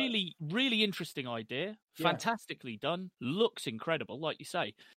it's a really, really interesting idea. Yeah. Fantastically done. Looks incredible, like you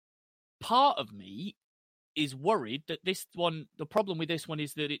say. Part of me is worried that this one, the problem with this one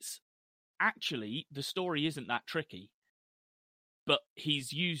is that it's actually, the story isn't that tricky, but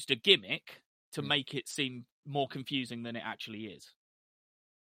he's used a gimmick to make it seem more confusing than it actually is.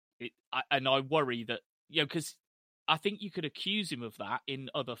 And I worry that, because I think you could accuse him of that in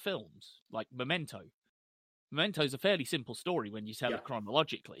other films, like Memento. Memento's a fairly simple story when you tell it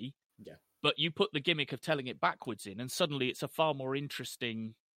chronologically, but you put the gimmick of telling it backwards in, and suddenly it's a far more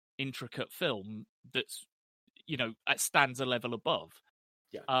interesting, intricate film that's, stands a level above.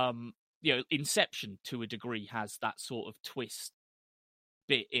 Inception, to a degree, has that sort of twist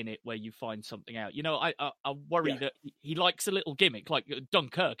bit in it where you find something out. I worry that he likes a little gimmick. Like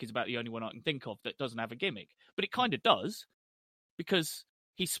Dunkirk is about the only one I can think of that doesn't have a gimmick, but it kind of does, because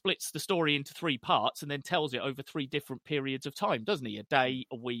he splits the story into 3 parts and then tells it over 3 different periods of time, doesn't he? A day,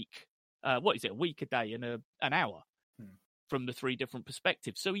 a week, a week, a day, and an hour from the 3 different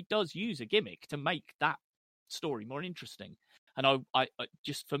perspectives. So he does use a gimmick to make that story more interesting. And I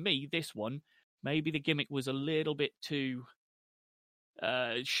just, for me, this one, maybe the gimmick was a little bit too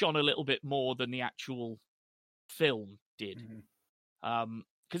shone a little bit more than the actual film did.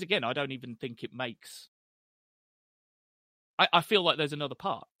 Because again, I don't even think it makes... I feel like there's another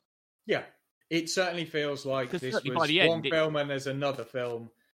part. Yeah, it certainly feels like this was one film and there's another film,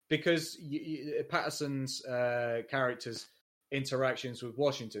 because Patterson's character's interactions with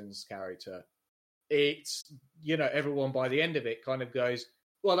Washington's character, it's, everyone by the end of it kind of goes,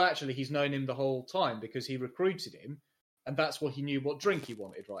 well, actually, he's known him the whole time because he recruited him, and that's what he knew what drink he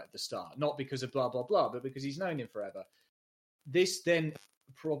wanted right at the start, not because of blah, blah, blah, but because he's known him forever. This then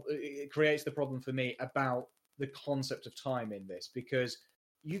creates the problem for me about the concept of time in this, because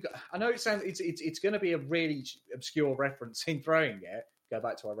I know it's going to be a really obscure reference in throwing it. Go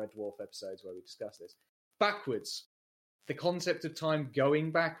back to our Red Dwarf episodes where we discussed this. Backwards. The concept of time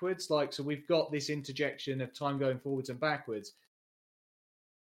going backwards. So we've got this interjection of time going forwards and backwards.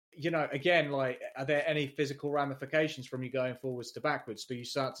 Again, are there any physical ramifications from you going forwards to backwards? Do you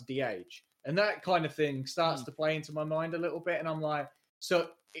start to de-age? And that kind of thing starts to play into my mind a little bit. And I'm like, so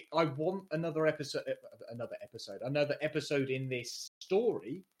I want another episode in this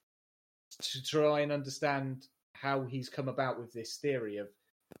story to try and understand how he's come about with this theory of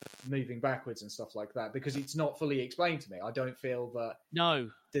moving backwards and stuff like that, because it's not fully explained to me. I don't feel that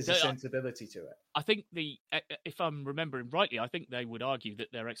there's a sensibility to it. I think if I'm remembering rightly, I think they would argue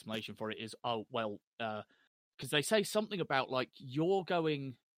that their explanation for it is, because they say something about you're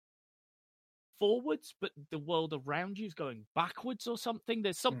going forwards, but the world around you is going backwards or something.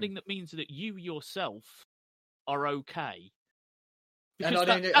 There's something that means that you yourself are okay. Because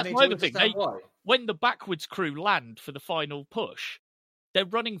that's my other thing. When the backwards crew land for the final push, they're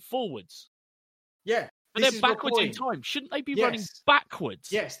running forwards. Yeah. But they're backwards in time. Shouldn't they be running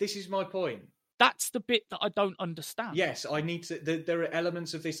backwards? Yes, this is my point. That's the bit that I don't understand. Yes, I need to. There are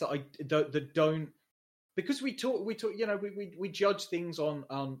elements of this that don't, because we talk. We judge things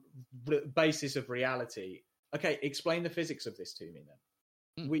on the basis of reality. Okay, explain the physics of this to me then.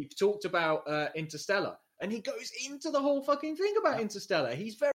 We've talked about Interstellar, and he goes into the whole fucking thing about Interstellar.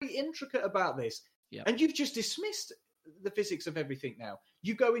 He's very intricate about this, and you've just dismissed the physics of everything now.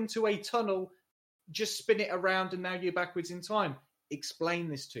 You go into a tunnel, just spin it around, and now you're backwards in time. Explain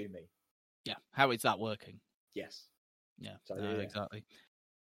this to me. Yeah, how is that working? Yes. Yeah, So, exactly.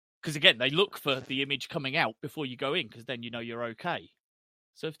 Because again, they look for the image coming out before you go in, because then you know you're okay.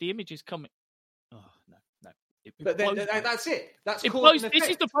 So if the image is coming, no. But then that's it. That's it cause blows. and This is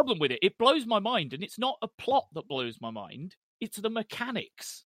effect. the problem with it. It blows my mind, and it's not a plot that blows my mind. It's the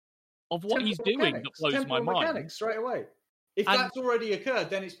mechanics of what he's doing that blows my mind. Mechanics straight away. If that's already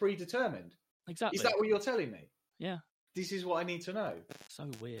occurred, then it's predetermined. Exactly. Is that what you're telling me? Yeah. This is what I need to know. So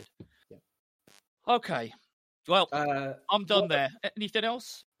weird. Yeah. Okay. Well, I'm done there. Anything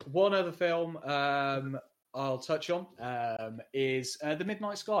else? One other film I'll touch on is The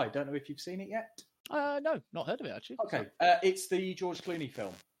Midnight Sky. Don't know if you've seen it yet. No, not heard of it, actually. Okay. It's the George Clooney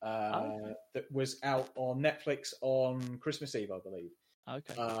film that was out on Netflix on Christmas Eve, I believe.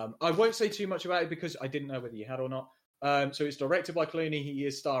 Okay. I won't say too much about it because I didn't know whether you had or not. So it's directed by Clooney. He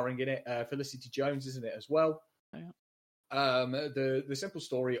is starring in it. Felicity Jones is in it as well. Yeah. The simple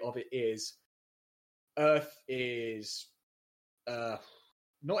story of it is Earth is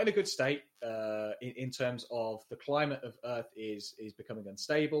not in a good state in terms of the climate of Earth is becoming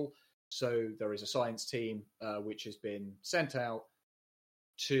unstable. So there is a science team which has been sent out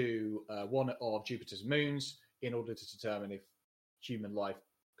to one of Jupiter's moons in order to determine if human life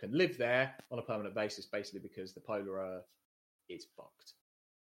can live there on a permanent basis, basically because the polar Earth is fucked.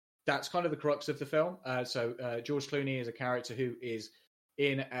 That's kind of the crux of the film. So George Clooney is a character who is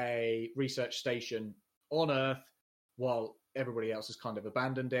in a research station on Earth while everybody else has kind of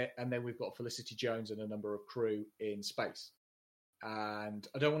abandoned it. And then we've got Felicity Jones and a number of crew in space. And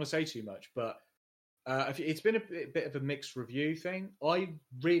I don't want to say too much, but it's been a bit of a mixed review thing. I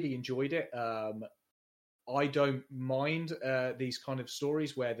really enjoyed it. I don't mind these kind of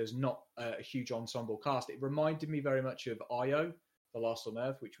stories where there's not a huge ensemble cast. It reminded me very much of Io, The Last on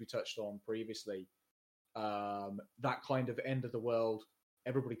Earth, which we touched on previously. That kind of end of the world,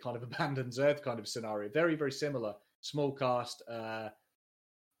 everybody kind of abandons Earth kind of scenario. Very, very similar. Small cast.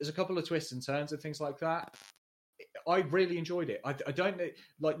 There's a couple of twists and turns and things like that. I really enjoyed it. I don't know,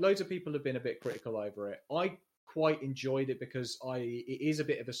 like loads of people have been a bit critical over it. I quite enjoyed it because it is a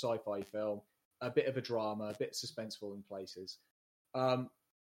bit of a sci-fi film, a bit of a drama, a bit suspenseful in places.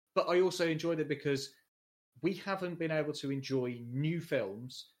 But I also enjoyed it because we haven't been able to enjoy new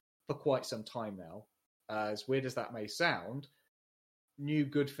films for quite some time now. As weird as that may sound, new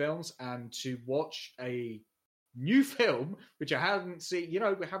good films, and to watch a new film, which I haven't seen,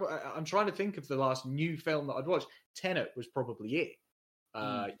 I'm trying to think of the last new film that I'd watched. Tenet was probably it.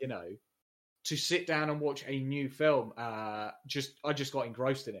 To sit down and watch a new film, I just got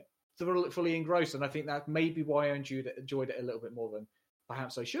engrossed in it. Fully engrossed, and I think that may be why I enjoyed it a little bit more than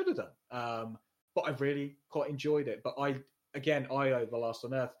perhaps I should have done. But I really quite enjoyed it. But Io, The Last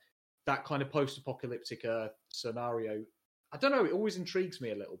on Earth, that kind of post-apocalyptic Earth scenario, I don't know, it always intrigues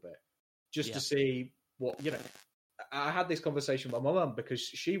me a little bit, just to see what, I had this conversation with my mum because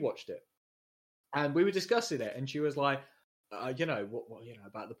she watched it, and we were discussing it, and she was like, about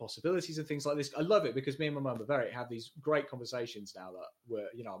the possibilities and things like this. I love it because me and my mum have these great conversations now that we're,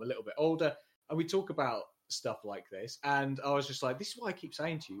 I'm a little bit older, and we talk about stuff like this. And I was just like, this is why I keep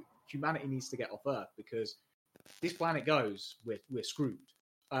saying to you, humanity needs to get off Earth because this planet goes, we're screwed.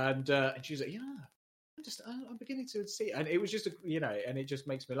 And she was like, I'm beginning to see it. And it was just, and it just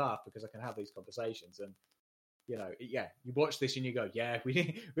makes me laugh because I can have these conversations. And, you watch this and you go,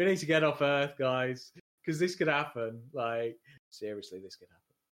 we need to get off Earth, guys, because this could happen. Like, seriously, this could happen.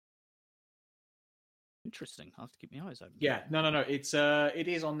 Interesting. I'll have to keep my eyes open. Yeah, no. It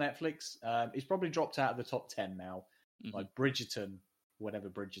is on Netflix. It's probably dropped out of the top 10 now. Mm-hmm. Like Bridgerton, whatever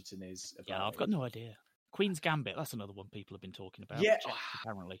Bridgerton is. I've got no idea. Queen's Gambit, that's another one people have been talking about. Yeah.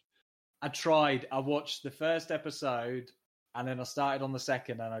 Apparently. I tried. I watched the first episode, and then I started on the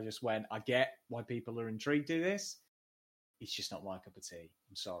second, and I just went, I get why people are intrigued in this. It's just not my cup of tea.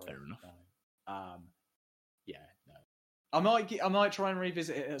 I'm sorry. Fair enough. No. I might try and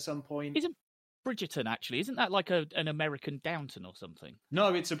revisit it at some point. Isn't Bridgerton actually? Isn't that like an American Downton or something?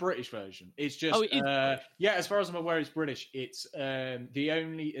 No, it's a British version. It's just as far as I'm aware, it's British. It's the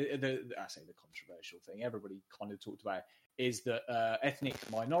only the controversial thing everybody kind of talked about is that ethnic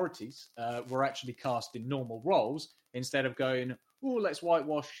minorities were actually cast in normal roles instead of going, let's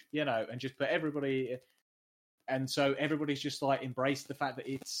whitewash, and just put everybody. And so everybody's just like embraced the fact that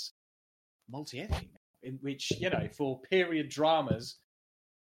it's multi-ethnic, in which, for period dramas,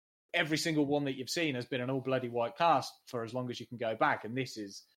 every single one that you've seen has been an all bloody white cast for as long as you can go back. And this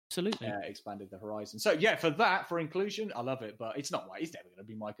is absolutely expanded the horizon. So for inclusion, I love it, but it's not. It's never going to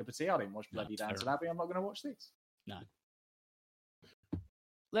be my cup of tea. I didn't watch bloody Downton Abbey. I'm not going to watch this. No,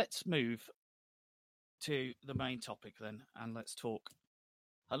 let's move to the main topic then, and let's talk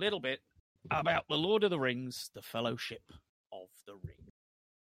a little bit about The Lord of the Rings, The Fellowship of the Ring.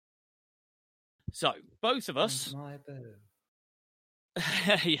 So, both of us... My bow.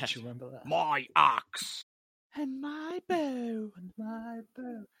 Yes. Do you remember that? My axe. And my bow. And my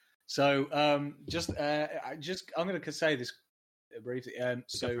bow. So, I'm going to say this briefly.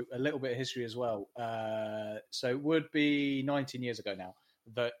 So, a little bit of history as well. So, it would be 19 years ago now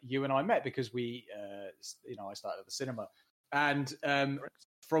that you and I met because we, I started at the cinema. And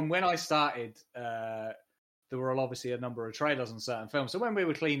from when I started, there were obviously a number of trailers on certain films. So when we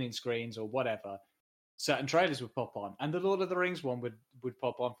were cleaning screens or whatever, certain trailers would pop on. And the Lord of the Rings one would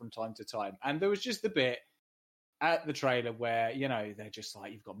pop on from time to time. And there was just the bit at the trailer where, they're just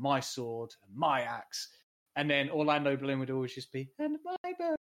like, you've got my sword and my axe. And then Orlando Bloom would always just be, and my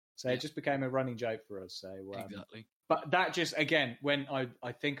bow. So it just became a running joke for us. So exactly. But that just, again, when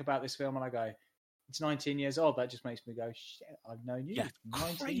I think about this film and I go, it's 19 years old, that just makes me go, shit, I've known you. Yeah,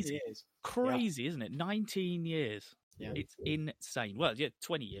 19 crazy. years. Crazy, isn't it? 19 years. Yeah. It's insane. Well,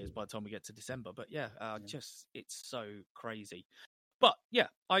 20 years by the time we get to December. But just, it's so crazy. But yeah,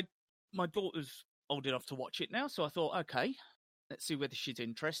 my daughter's old enough to watch it now. So I thought, okay, let's see whether she's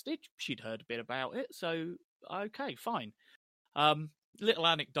interested. She'd heard a bit about it. So, okay, fine. Little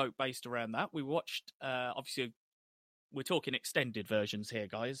anecdote based around that. We watched, obviously, we're talking extended versions here,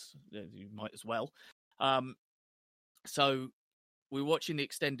 guys. You might as well. So we're watching the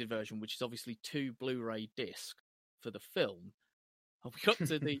extended version, which is obviously 2 Blu-ray discs for the film. And we got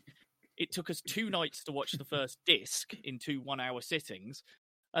to it took us 2 nights to watch the first disc in 2 1-hour sittings.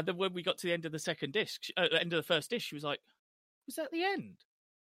 And then when we got to the end of the second disc, end of the first disc, she was like, was that the end?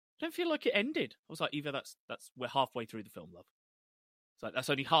 I don't feel like it ended. I was like, Eva, that's we're halfway through the film, love. It's like, that's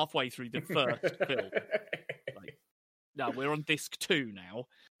only halfway through the first film. No, we're on disc 2 now.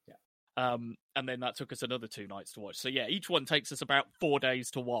 Yeah. And then that took us another 2 nights to watch. So yeah, each one takes us about 4 days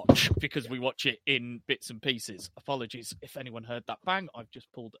to watch because we watch it in bits and pieces. Apologies if anyone heard that bang. I've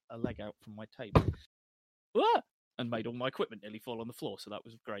just pulled a leg out from my table. And made all my equipment nearly fall on the floor, so that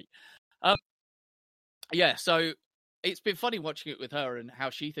was great. Yeah, so it's been funny watching it with her and how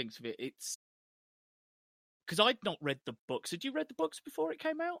she thinks of it. It's because I'd not read the books. Had you read the books before it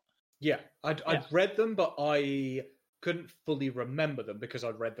came out? Yeah, I'd read them, but I couldn't fully remember them because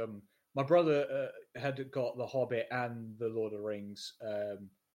I'd read them. My brother had got The Hobbit and The Lord of the Rings,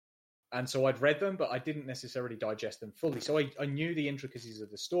 and so I'd read them, but I didn't necessarily digest them fully. So I knew the intricacies of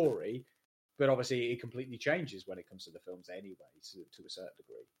the story, but obviously it completely changes when it comes to the films anyway, to a certain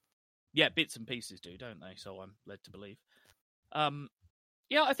degree. Yeah, bits and pieces do, don't they? So I'm led to believe.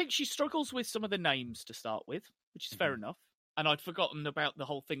 Yeah, I think she struggles with some of the names to start with, which is fair enough. And I'd forgotten about the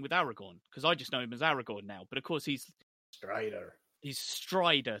whole thing with Aragorn, because I just know him as Aragorn now. But of course, he's Strider. He's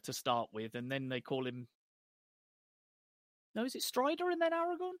Strider to start with, and then they call him... No, is it Strider and then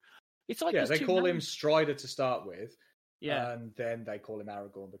Aragorn? It's like they call him Strider to start with. Yeah. And then they call him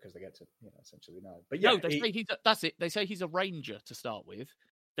Aragorn because they get to, essentially know. But yeah, no, that's it. They say he's a ranger to start with.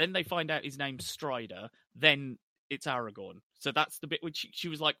 Then they find out his name's Strider. Then it's Aragorn. So that's the bit which she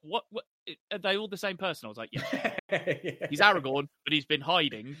was like, what? Are they all the same person? I was like, yeah. He's Aragorn, but he's been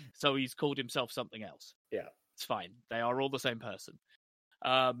hiding, so he's called himself something else. Yeah. It's fine. They are all the same person.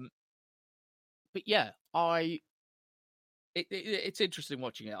 But yeah, it's interesting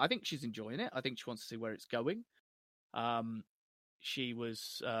watching it. I think she's enjoying it. I think she wants to see where it's going. She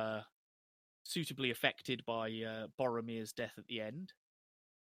was suitably affected by Boromir's death at the end,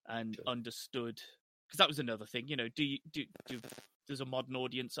 and understood, because that was another thing. Does a modern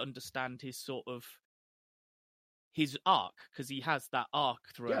audience understand his sort of his arc? Because he has that arc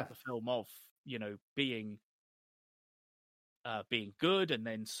throughout the film of being good, and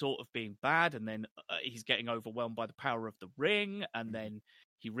then sort of being bad, and then he's getting overwhelmed by the power of the ring, and then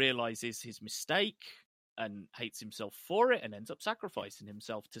he realizes his mistake and hates himself for it, and ends up sacrificing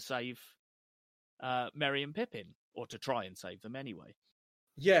himself to save Merry and Pippin, or to try and save them anyway.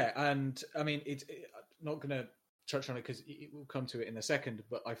 Yeah, and I mean, I'm not going to touch on it because we'll come to it in a second,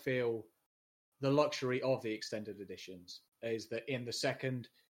 but I feel the luxury of the extended editions is that in the second,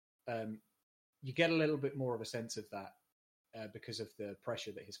 you get a little bit more of a sense of that because of the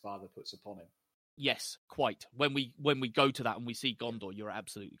pressure that his father puts upon him. Yes, quite. When we go to that and we see Gondor, you're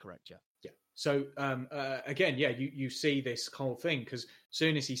absolutely correct, yeah. Yeah. So, again, you see this whole thing, because as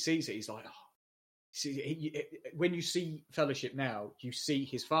soon as he sees it, he's like, when you see Fellowship now, you see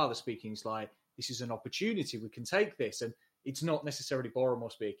his father speaking. He's like, this is an opportunity. We can take this. And it's not necessarily Boromir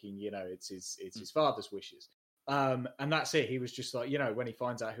speaking, it's his father's wishes. And that's it. He was just like, when he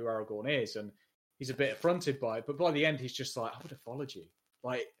finds out who Aragorn is, and he's a bit affronted by it. But by the end, he's just like, I would have followed you.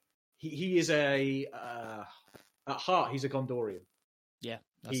 Like he is at heart, he's a Gondorian. Yeah,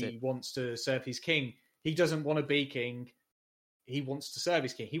 that's he wants to serve his king. He doesn't want to be king. He wants to serve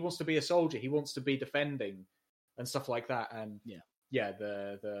his king. He wants to be a soldier. He wants to be defending and stuff like that. And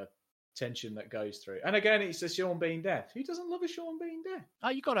the tension that goes through. And again, it's a Sean Bean death. Who doesn't love a Sean Bean death? Oh,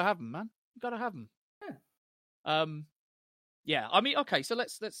 you got to have him, man. You got to have him. Yeah. Yeah. I mean, okay. So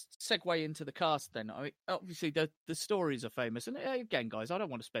let's segue into the cast then. I mean, obviously the stories are famous, and again, guys, I don't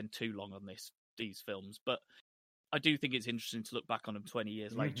want to spend too long on these films, but I do think it's interesting to look back on them 20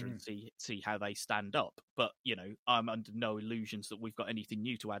 years later and see how they stand up. But, you know, I'm under no illusions that we've got anything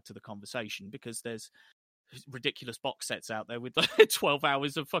new to add to the conversation, because there's ridiculous box sets out there with 12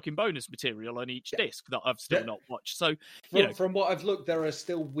 hours of fucking bonus material on each disc that I've still not watched. So, from what I've looked, there are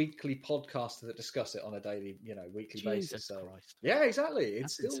still weekly podcasts that discuss it on a daily, weekly basis. So, Christ. Yeah, exactly.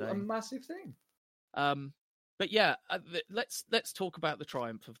 It's That's still insane. a massive thing. But yeah, let's talk about the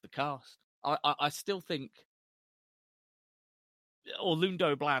triumph of the cast. I still think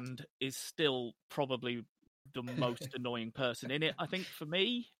Orlando Bland is still probably the most annoying person in it. I think for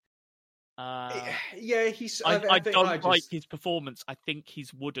me, he's. I don't like his performance. I think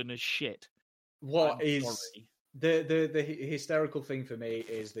he's wooden as shit. The hysterical thing for me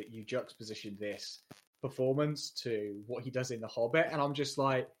is that you juxtaposition this performance to what he does in The Hobbit, and I'm just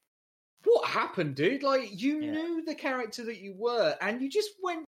like, what happened, dude? Like, you knew the character that you were, and you just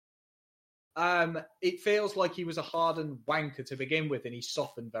went. It feels like he was a hardened wanker to begin with, and he's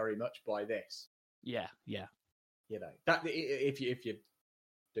softened very much by this. Yeah. That if you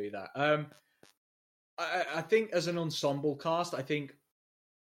do that. I think as an ensemble cast, I think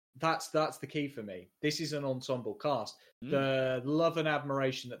that's the key for me. This is an ensemble cast. The love and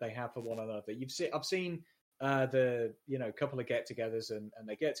admiration that they have for one another. I've seen the couple of get-togethers, and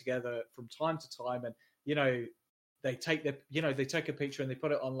they get together from time to time, and they take they take a picture and they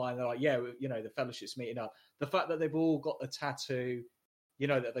put it online. They're like, the fellowship's meeting up. The fact that they've all got a tattoo,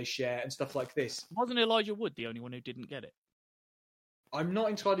 that they share and stuff like this. Wasn't Elijah Wood the only one who didn't get it? I'm not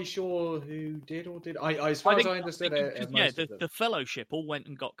entirely sure who did or did. As far as I understood it, the fellowship all went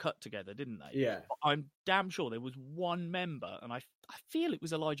and got cut together, didn't they? Yeah. I'm damn sure there was one member, and I feel it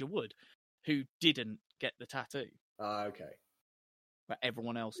was Elijah Wood, who didn't get the tattoo. Okay. But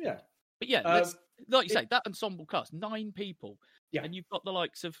everyone else did. Yeah. But yeah, like you say, that ensemble cast, 9 people. Yeah. And you've got the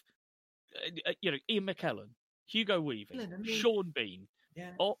likes of, Ian McKellen, Hugo Weaving, Sean Bean,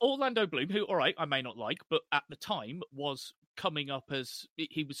 Orlando Bloom, who, all right, I may not like, but at the time was coming up as,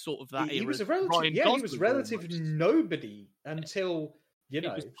 he was sort of that era. He was he was relative nobody until, It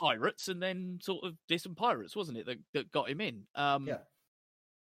was Pirates, and then sort of Distant Pirates, wasn't it, that got him in?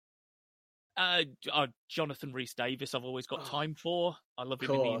 Jonathan Rhys-Davies, I've always got time for. I love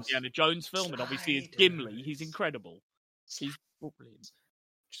him in the Indiana Jones film, and obviously as Gimli, he's incredible. He's brilliant.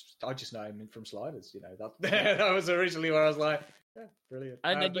 I just know him from Sliders. That was originally where I was like, yeah, brilliant.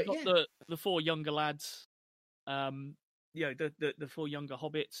 And then you've got the 4 younger lads. The 4 younger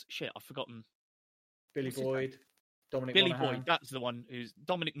hobbits. Shit, I've forgotten. Billy Boyd, Dominic Billy Monaghan. Boyd. That's the one who's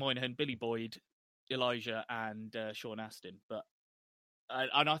Dominic Monaghan, Billy Boyd, Elijah, and Sean Astin. But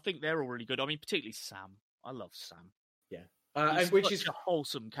and I think they're all really good. I mean, particularly Sam. I love Sam. Yeah. Which is a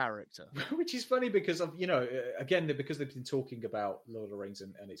wholesome character. Which is funny because of, again, because they've been talking about Lord of the Rings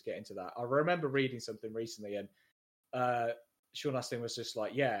and it's getting to that. I remember reading something recently, and Sean Astin was just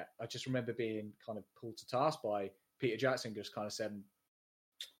like, I just remember being kind of pulled to task by Peter Jackson, just kind of said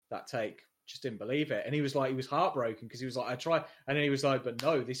that take, just didn't believe it. And he was heartbroken because he was like, I tried. And then he was like, but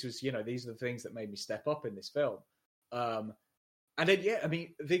no, this was, these are the things that made me step up in this film. And then,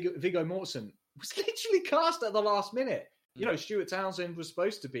 Viggo Mortensen was literally cast at the last minute. Stuart Townsend was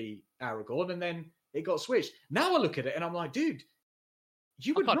supposed to be Aragorn, and then it got switched. Now I look at it and I'm like, dude,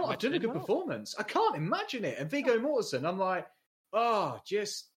 you would not have done a good performance. I can't imagine it. And Viggo Mortensen, I'm like,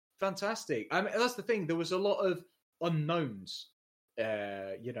 just fantastic. I mean, that's the thing. There was a lot of unknowns,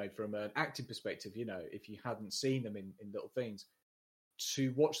 from an acting perspective, if you hadn't seen them in little things,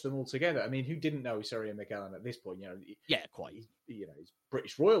 to watch them all together. I mean, who didn't know Sarah McGowan at this point? Yeah, quite. He's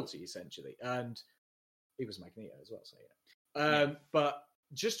British royalty, essentially. And he was Magneto as well, so but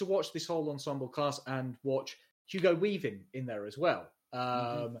just to watch this whole ensemble cast and watch Hugo Weaving in there as well.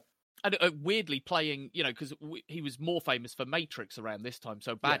 And weirdly playing, because he was more famous for Matrix around this time,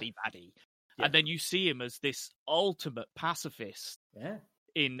 so baddie. Yeah. And then you see him as this ultimate pacifist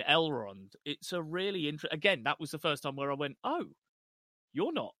in Elrond. It's a really interesting... Again, that was the first time where I went, oh,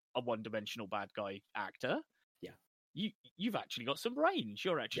 you're not a one-dimensional bad guy actor. Yeah. You've actually got some range.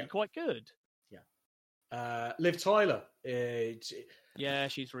 You're actually quite good. Liv Tyler. Yeah,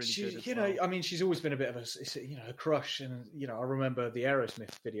 she's really good. As You well. know, I mean, she's always been a bit of a crush, and I remember the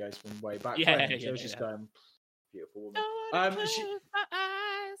Aerosmith videos from way back when. She was just going, beautiful woman.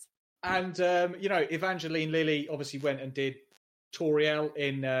 And Evangeline Lilly obviously went and did Toriel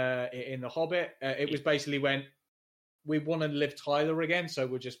in The Hobbit. It was basically when we want to Liv Tyler again, so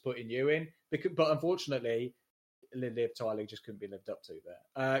we're just putting you in. But unfortunately, Liv Tyler just couldn't be lived up to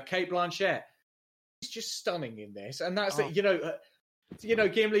there. Cate Blanchett is just stunning in this, and that's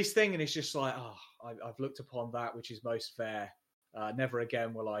Gimli's thing, and it's just like, I've looked upon that which is most fair. Never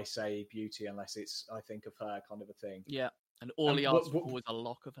again will I say beauty unless it's I think of her, kind of a thing. Yeah, and all he asked for was a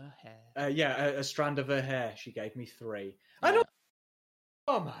lock of her hair. A strand of her hair. She gave me 3. Yeah.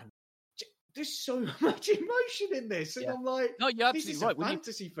 Oh man, there's so much emotion in this, and I'm like, no, you're this absolutely is right. a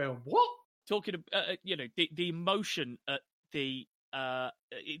fantasy film. What? Talking about the emotion at the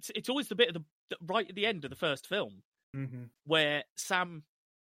it's always the bit of the right at the end of the first film where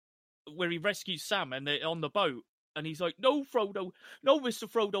he rescues Sam and they're on the boat and he's like, no Frodo, no Mr.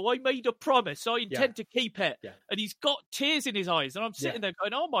 Frodo, I made a promise, I intend to keep it. And he's got tears in his eyes and I'm sitting there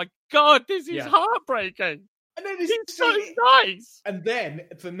going, oh my god, this is heartbreaking. And then he's so nice. And then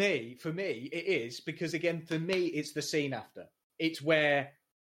for me it is, because again for me it's the scene after. It's where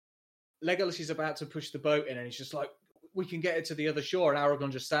Legolas is about to push the boat in and he's just like, we can get it to the other shore, and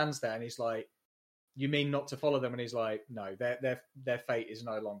Aragorn just stands there and he's like, you mean not to follow them? And he's like, no, their fate is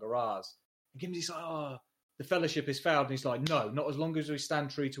no longer ours. And Gimli's like, the fellowship is failed. And he's like, no, not as long as we stand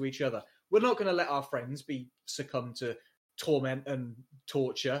true to each other. We're not going to let our friends be succumb to torment and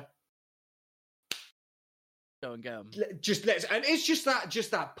torture. Go and get them. And it's just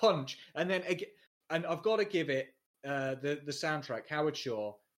that punch. And then again, and I've got to give it the soundtrack, Howard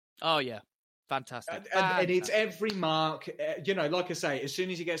Shore. Oh yeah. Fantastic. And it's every mark, like I say, as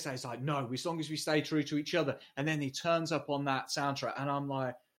soon as he gets there, it's like, no, as long as we stay true to each other. And then he turns up on that soundtrack, and I'm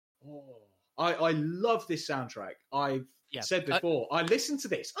like, I love this soundtrack. I've said before, I listen to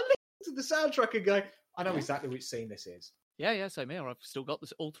this. I listen to the soundtrack and go, I know exactly which scene this is. Yeah, same here. I've still got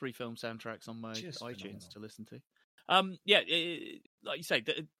all 3 film soundtracks on my iTunes to listen to. Like you say,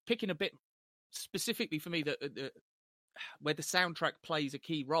 picking a bit specifically for me, where the soundtrack plays a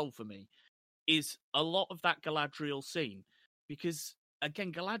key role for me, is a lot of that Galadriel scene, because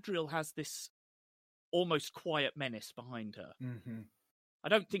again, Galadriel has this almost quiet menace behind her. I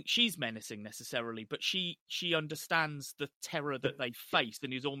don't think she's menacing necessarily, but she understands the terror that they face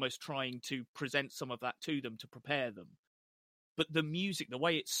and is almost trying to present some of that to them to prepare them. But the music, the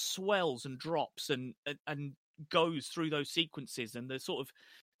way it swells and drops and goes through those sequences, and the sort of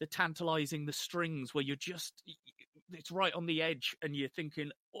the tantalizing the strings where it's right on the edge and you're thinking,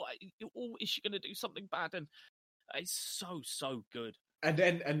 is she going to do something bad? And it's so good.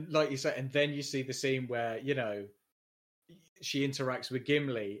 And like you said, and then you see the scene where, she interacts with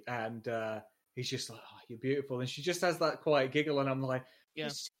Gimli and he's just like, oh, you're beautiful. And she just has that quiet giggle. And I'm like,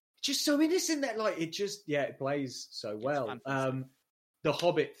 it's just so innocent that it plays so well. The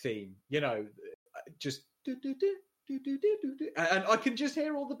Hobbit theme, just and I can just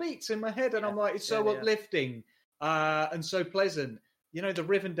hear all the beats in my head. And I'm like, it's so uplifting. And so pleasant, the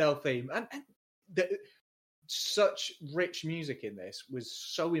Rivendell theme, and such rich music in this was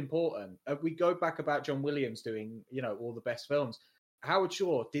so important. We go back about John Williams doing, all the best films. Howard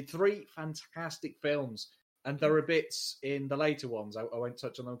Shore did 3 fantastic films, and there are bits in the later ones. I won't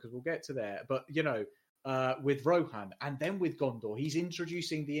touch on them because we'll get to there. But, with Rohan and then with Gondor, he's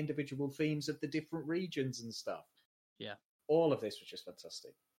introducing the individual themes of the different regions and stuff. Yeah. All of this was just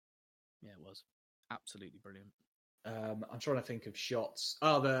fantastic. Yeah, it was. Absolutely brilliant. I'm trying to think of shots.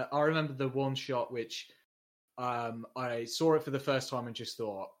 I remember the one shot which I saw it for the first time and just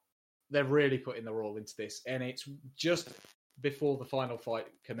thought, they're really putting their all into this. And it's just before the final fight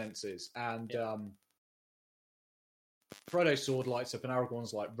commences. And Frodo's sword lights up and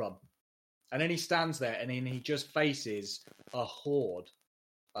Aragorn's like, run. And then he stands there and then he just faces a horde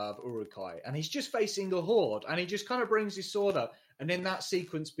of Uruk-hai. And he's just facing a horde. And he just kind of brings his sword up. And then that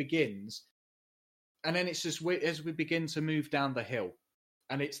sequence begins. And then it's just as we begin to move down the hill.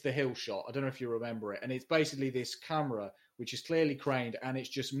 And it's the hill shot. I don't know if you remember it. And it's basically this camera, which is clearly craned. And it's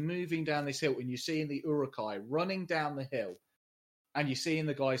just moving down this hill. And you're seeing the Uruk-hai running down the hill. And you're seeing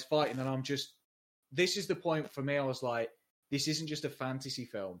the guys fighting. And this is the point for me. I was like, this isn't just a fantasy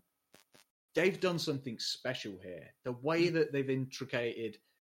film. They've done something special here. The way that they've intricated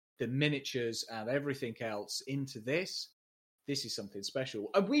the miniatures and everything else into this is something special.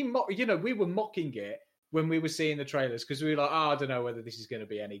 And we were mocking it when we were seeing the trailers because we were like, I don't know whether this is going to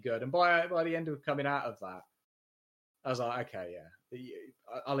be any good. And by the end of coming out of that, I was like, okay, yeah,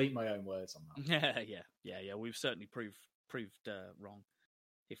 I'll eat my own words on that. Yeah. We've certainly proved wrong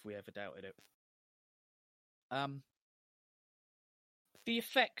if we ever doubted it. The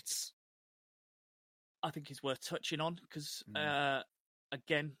effects, I think, is worth touching on because,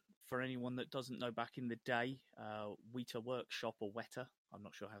 again, for anyone that doesn't know, back in the day, Weta Workshop, or Weta, I'm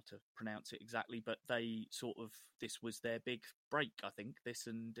not sure how to pronounce it exactly, but they sort of, this was their big break, I think. This,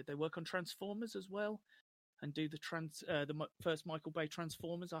 and did they work on Transformers as well? And do the first Michael Bay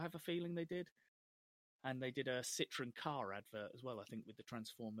Transformers? I have a feeling they did. And they did a Citroen car advert as well, I think, with the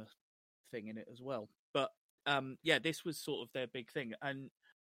Transformer thing in it as well. But this was sort of their big thing. And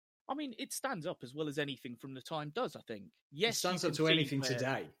I mean, it stands up as well as anything from the time does, I think. Yes, it stands up to anything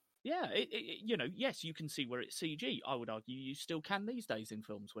today. Yeah, yes, you can see where it's CG. I would argue you still can these days in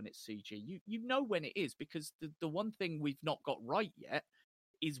films when it's CG. You know when it is, because the one thing we've not got right yet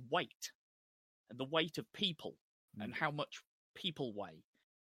is weight. And the weight of people and how much people weigh.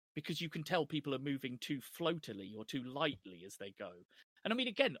 Because you can tell people are moving too floatily or too lightly as they go. And I mean,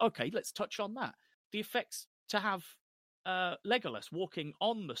 again, okay, let's touch on that. The effects to have Legolas walking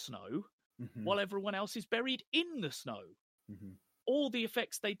on the snow while everyone else is buried in the snow. All the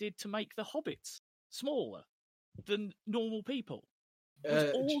effects they did to make the hobbits smaller than normal people. It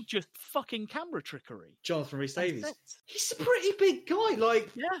was all just fucking camera trickery. Jonathan Rhys-Davies. He's a pretty big guy. Like,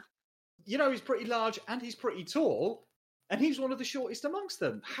 yeah. You know, he's pretty large and he's pretty tall. And he's one of the shortest amongst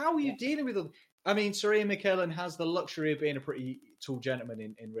them. How are you dealing with them? I mean, Sir Ian McKellen has the luxury of being a pretty tall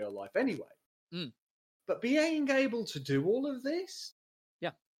gentleman in real life anyway. But being able to do all of this?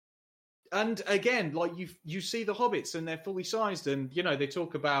 Yeah. And again, like you see the hobbits and they're fully sized and, you know, they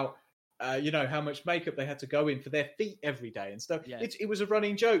talk about, how much makeup they had to go in for their feet every day and stuff. Yeah. It was a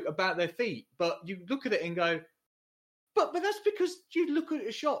running joke about their feet. But you look at it and go, but that's because you look at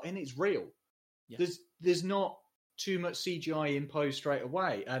a shot and it's real. Yeah. There's not too much CGI imposed straight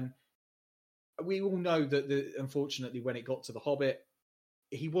away. And we all know that, unfortunately, when it got to The Hobbit,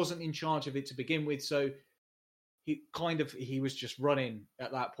 he wasn't in charge of it to begin with. So he was just running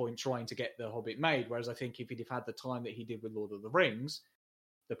at that point trying to get The Hobbit made. Whereas I think if he'd have had the time that he did with Lord of the Rings,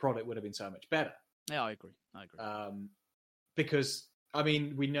 the product would have been so much better. Yeah, I agree. Because, I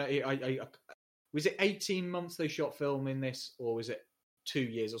mean, we know... was it 18 months they shot film in this, or was it 2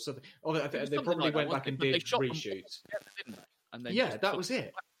 years or something? Oh, they probably went back and did reshoots. Yeah, that was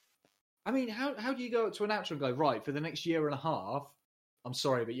it. I mean, how do you go up to an actor and go, right, for the next year and a half, I'm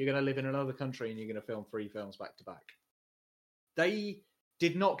sorry, but you're going to live in another country and you're going to film 3 films back to back? They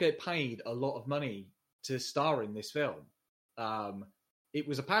did not get paid a lot of money to star in this film. It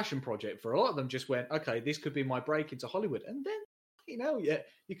was a passion project for a lot of them. Just went, okay, this could be my break into Hollywood. And then,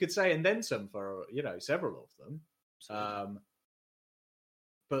 you could say, and then some for, several of them.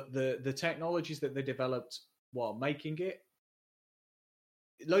 But the technologies that they developed while making it,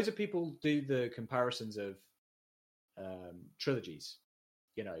 loads of people do the comparisons of trilogies.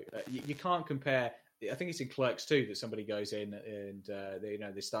 You can't compare. I think it's in Clerks 2 that somebody goes in and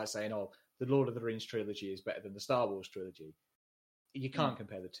they start saying, "Oh, the Lord of the Rings trilogy is better than the Star Wars trilogy." You can't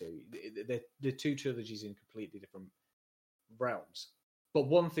compare the two. They're two trilogies in completely different realms. But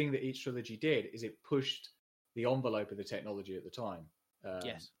one thing that each trilogy did is it pushed the envelope of the technology at the time.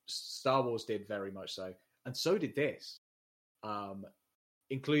 Yes, Star Wars did very much so, and so did this,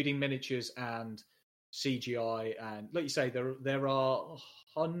 including miniatures and CGI. And like you say, there are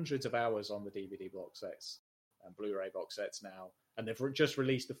hundreds of hours on the DVD box sets and Blu-ray box sets now, and they've just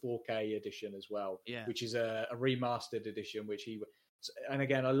released a 4K edition as well, which is a remastered edition. And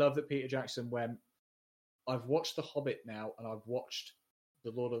again, I love that Peter Jackson went, I've watched The Hobbit now, and I've watched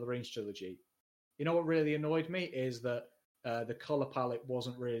the Lord of the Rings trilogy. You know what really annoyed me is that the color palette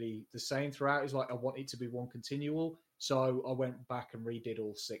wasn't really the same throughout. It's like, I want it to be one continual. So I went back and redid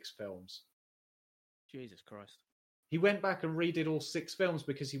all 6 films. Jesus Christ. He went back and redid all 6 films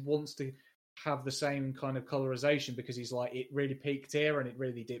because he wants to have the same kind of colorization, because he's like, it really peaked here and it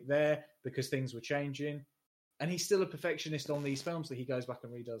really dipped there because things were changing. And he's still a perfectionist on these films that he goes back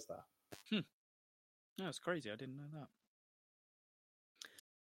and redoes that. No, it's crazy. I didn't know that.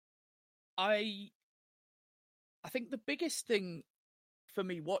 I think the biggest thing for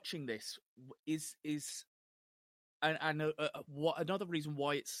me watching this is what another reason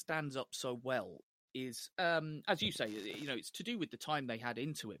why it stands up so well is, as you say, it's to do with the time they had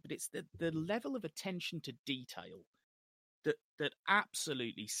into it, but it's the level of attention to detail that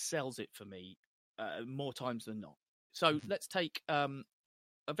absolutely sells it for me more times than not. So let's take a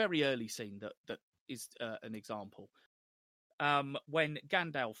very early scene that is an example. When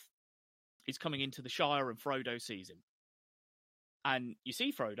Gandalf is coming into the Shire and Frodo sees him. And you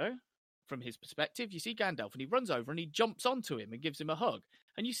see Frodo from his perspective. You see Gandalf, and he runs over and he jumps onto him and gives him a hug.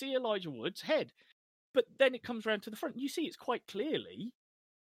 And you see Elijah Wood's head. But then it comes around to the front. And you see it's quite clearly,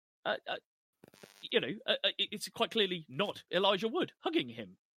 it's quite clearly not Elijah Wood hugging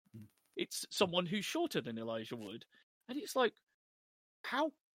him. It's someone who's shorter than Elijah Wood. And it's like,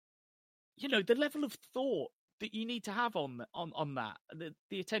 how, the level of thought that you need to have on that,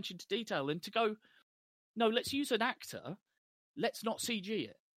 the attention to detail, and to go, no, let's use an actor, let's not CG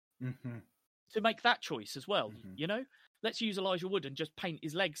it. Mm-hmm. To make that choice as well, Mm-hmm. Let's use Elijah Wood and just paint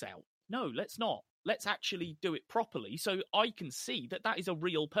his legs out. No, let's not. Let's actually do it properly so I can see that is a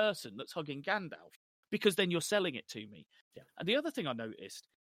real person that's hugging Gandalf, because then you're selling it to me. Yeah. And the other thing I noticed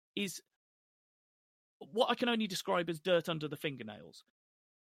is what I can only describe as dirt under the fingernails.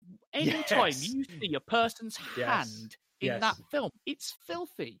 Anytime you see a person's hand in that film, it's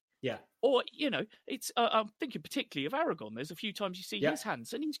filthy. Yeah. Or, it's I'm thinking particularly of Aragorn. There's a few times you see his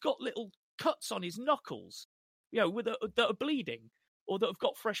hands, and he's got little cuts on his knuckles, that are bleeding or that have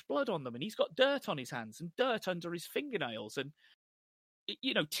got fresh blood on them, and he's got dirt on his hands and dirt under his fingernails and,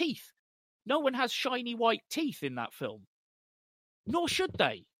 teeth. No one has shiny white teeth in that film, nor should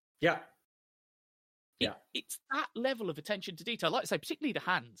they. Yeah. It's that level of attention to detail. Like I say, particularly the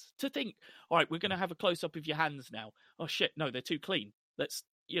hands. To think, all right, we're going to have a close-up of your hands now. Oh, shit, no, they're too clean. Let's,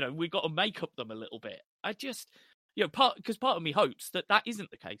 we've got to make up them a little bit. I just, because part of me hopes that isn't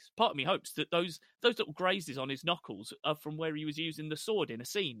the case. Part of me hopes that those little grazes on his knuckles are from where he was using the sword in a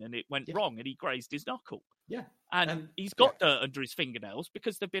scene and it went wrong and he grazed his knuckle. Yeah. And he's got dirt under his fingernails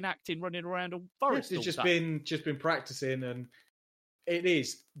because they've been acting running around a forest. He's just been practicing, and it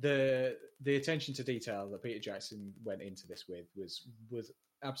is the attention to detail that Peter Jackson went into this with was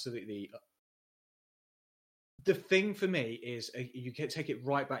absolutely. The thing for me is you can take it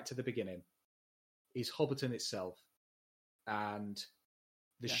right back to the beginning. Is Hobbiton itself and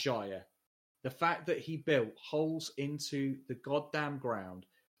the Shire. The fact that he built holes into the goddamn ground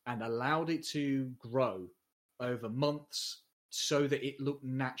and allowed it to grow over months so that it looked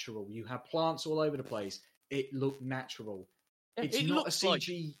natural. You have plants all over the place. It looked natural. It's not a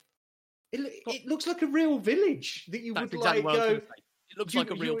CG. It looks like a real village that you would like go. It looks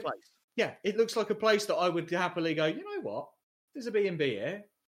like a real place. Yeah, it looks like a place that I would happily go, you know what? There's a B&B here.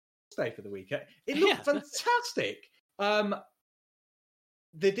 Stay for the weekend. It looked fantastic. The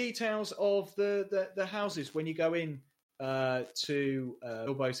details of the houses when you go in to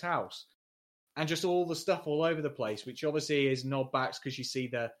Bilbo's house, and just all the stuff all over the place, which obviously is nod backs because you see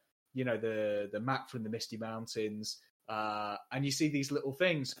the map from the Misty Mountains, and you see these little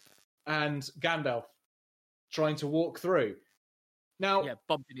things, and Gandalf trying to walk through. Now,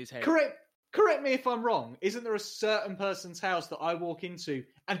 bumping his head. Correct me if I'm wrong. Isn't there a certain person's house that I walk into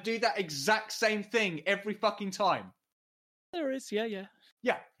and do that exact same thing every fucking time? There is, yeah.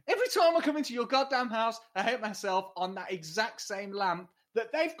 Yeah. Every time I come into your goddamn house, I hit myself on that exact same lamp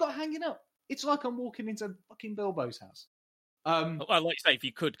that they've got hanging up. It's like I'm walking into fucking Bilbo's house. Well, like you say, if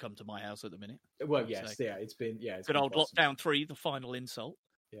you could come to my house at the minute. Well, yes, it's been. Good old Lockdown 3, the final insult.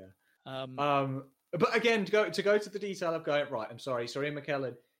 Yeah. But again, to go to the detail of going, right, I'm sorry,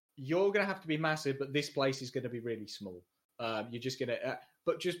 McKellen, you're going to have to be massive, but this place is going to be really small. You're just going to,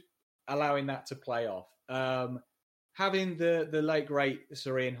 but just allowing that to play off. Having the late great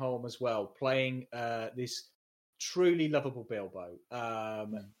Sir Ian Holm as well, playing this truly lovable Bilbo.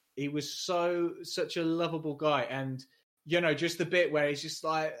 He was such a lovable guy, and just the bit where he's just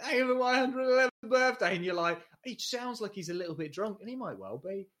like, "Hey, my 111th birthday," and you're like, he sounds like he's a little bit drunk, and he might well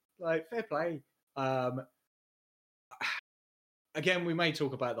be. Like, fair play. Again, we may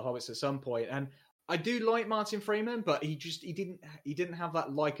talk about the Hobbits at some point, and I do like Martin Freeman, but he didn't have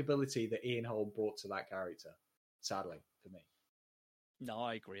that likability that Ian Holm brought to that character. Sadly, for me. No,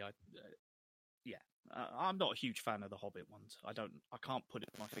 I agree. I'm not a huge fan of the Hobbit ones. I can't put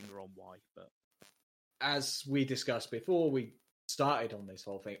my finger on why, but as we discussed before we started on this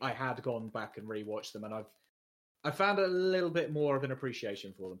whole thing, I had gone back and rewatched them, and I found a little bit more of an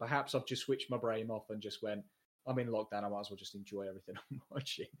appreciation for them. Perhaps I've just switched my brain off and just went, I'm in lockdown, I might as well just enjoy everything I'm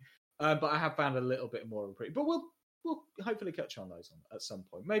watching. But I have found a little bit more of a But we'll hopefully catch on those at some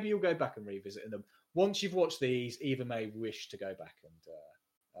point. Maybe you'll go back and revisit them. Once you've watched these, Eva may wish to go back and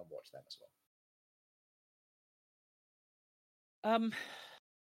watch them as well.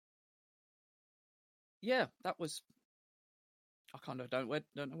 Yeah, that was. I kind of don't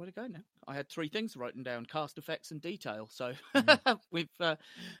know where to go now. I had 3 things written down: cast, effects, and detail. So we've kind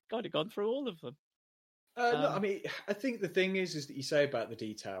of gone through all of them. Look, I mean, I think the thing is that you say about the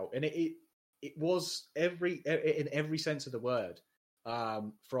detail, and it was in every sense of the word,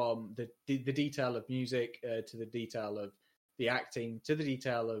 from the detail of music to the detail of the acting to the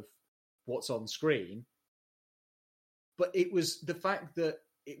detail of what's on screen. But it was the fact that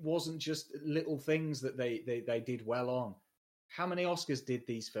it wasn't just little things that they did well on. How many Oscars did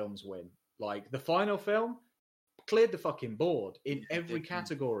these films win? Like, the final film cleared the fucking board in every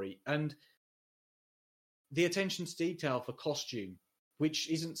category. And the attention to detail for costume, which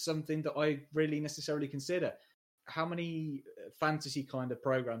isn't something that I really necessarily consider. How many fantasy kind of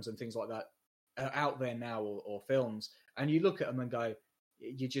programs and things like that are out there now, or films, and you look at them and go,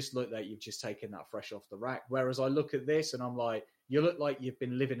 you just look like you've just taken that fresh off the rack. Whereas I look at this and I'm like, you look like you've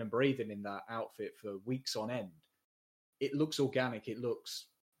been living and breathing in that outfit for weeks on end. It looks organic. It looks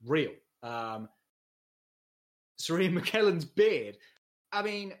real. Sarah McKellen's beard. I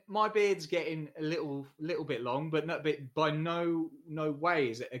mean, my beard's getting a little bit long, but by no way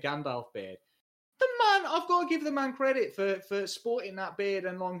is it a Gandalf beard. The man, I've got to give the man credit for sporting that beard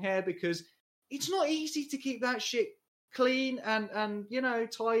and long hair, because it's not easy to keep that shit clean and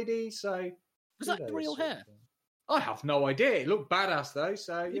tidy. So was that real hair? I have no idea. It looked badass though.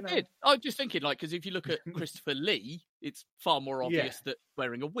 So it did. I was just thinking, like, because if you look at Christopher Lee, it's far more obvious that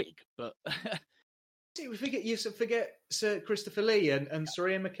wearing a wig. But you forget Sir Christopher Lee and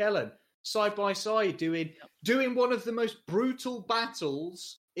Sarah McKellen side by side doing one of the most brutal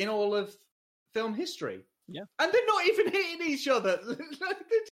battles in all of film history. Yeah, and they're not even hitting each other.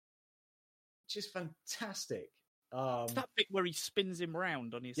 Just fantastic. That bit where he spins him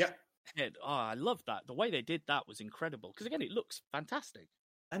round on his head. Oh, I love that. The way they did that was incredible. Because again, it looks fantastic.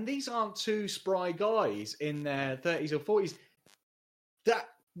 And these aren't two spry guys in their 30s or 40s. That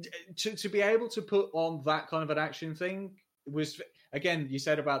to be able to put on that kind of an action thing was, again, you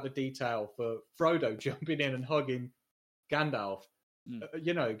said about the detail for Frodo jumping in and hugging Gandalf.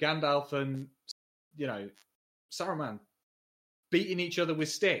 Gandalf and Saruman beating each other with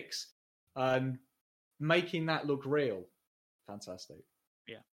sticks and making that look real. Fantastic.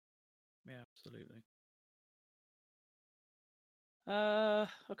 Yeah, absolutely.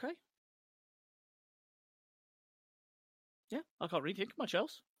 Okay. Yeah, I can't really think of much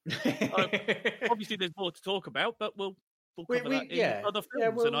else. Obviously, there's more to talk about, but we'll cover that in other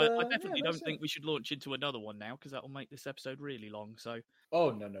films. And I definitely don't think we should launch into another one now, because that will make this episode really long. So,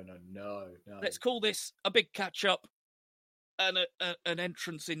 no. Let's call this a big catch up and an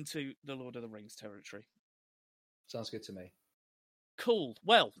entrance into the Lord of the Rings territory. Sounds good to me. Cool.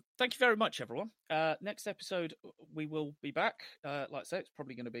 Well, thank you very much, everyone. Next episode, we will be back. Like I say, it's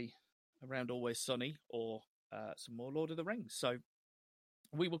probably going to be around Always Sunny or some more Lord of the Rings. So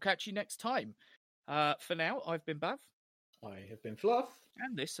we will catch you next time. For now, I've been Bav. I have been Fluff.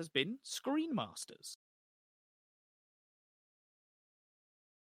 And this has been Screen Masters.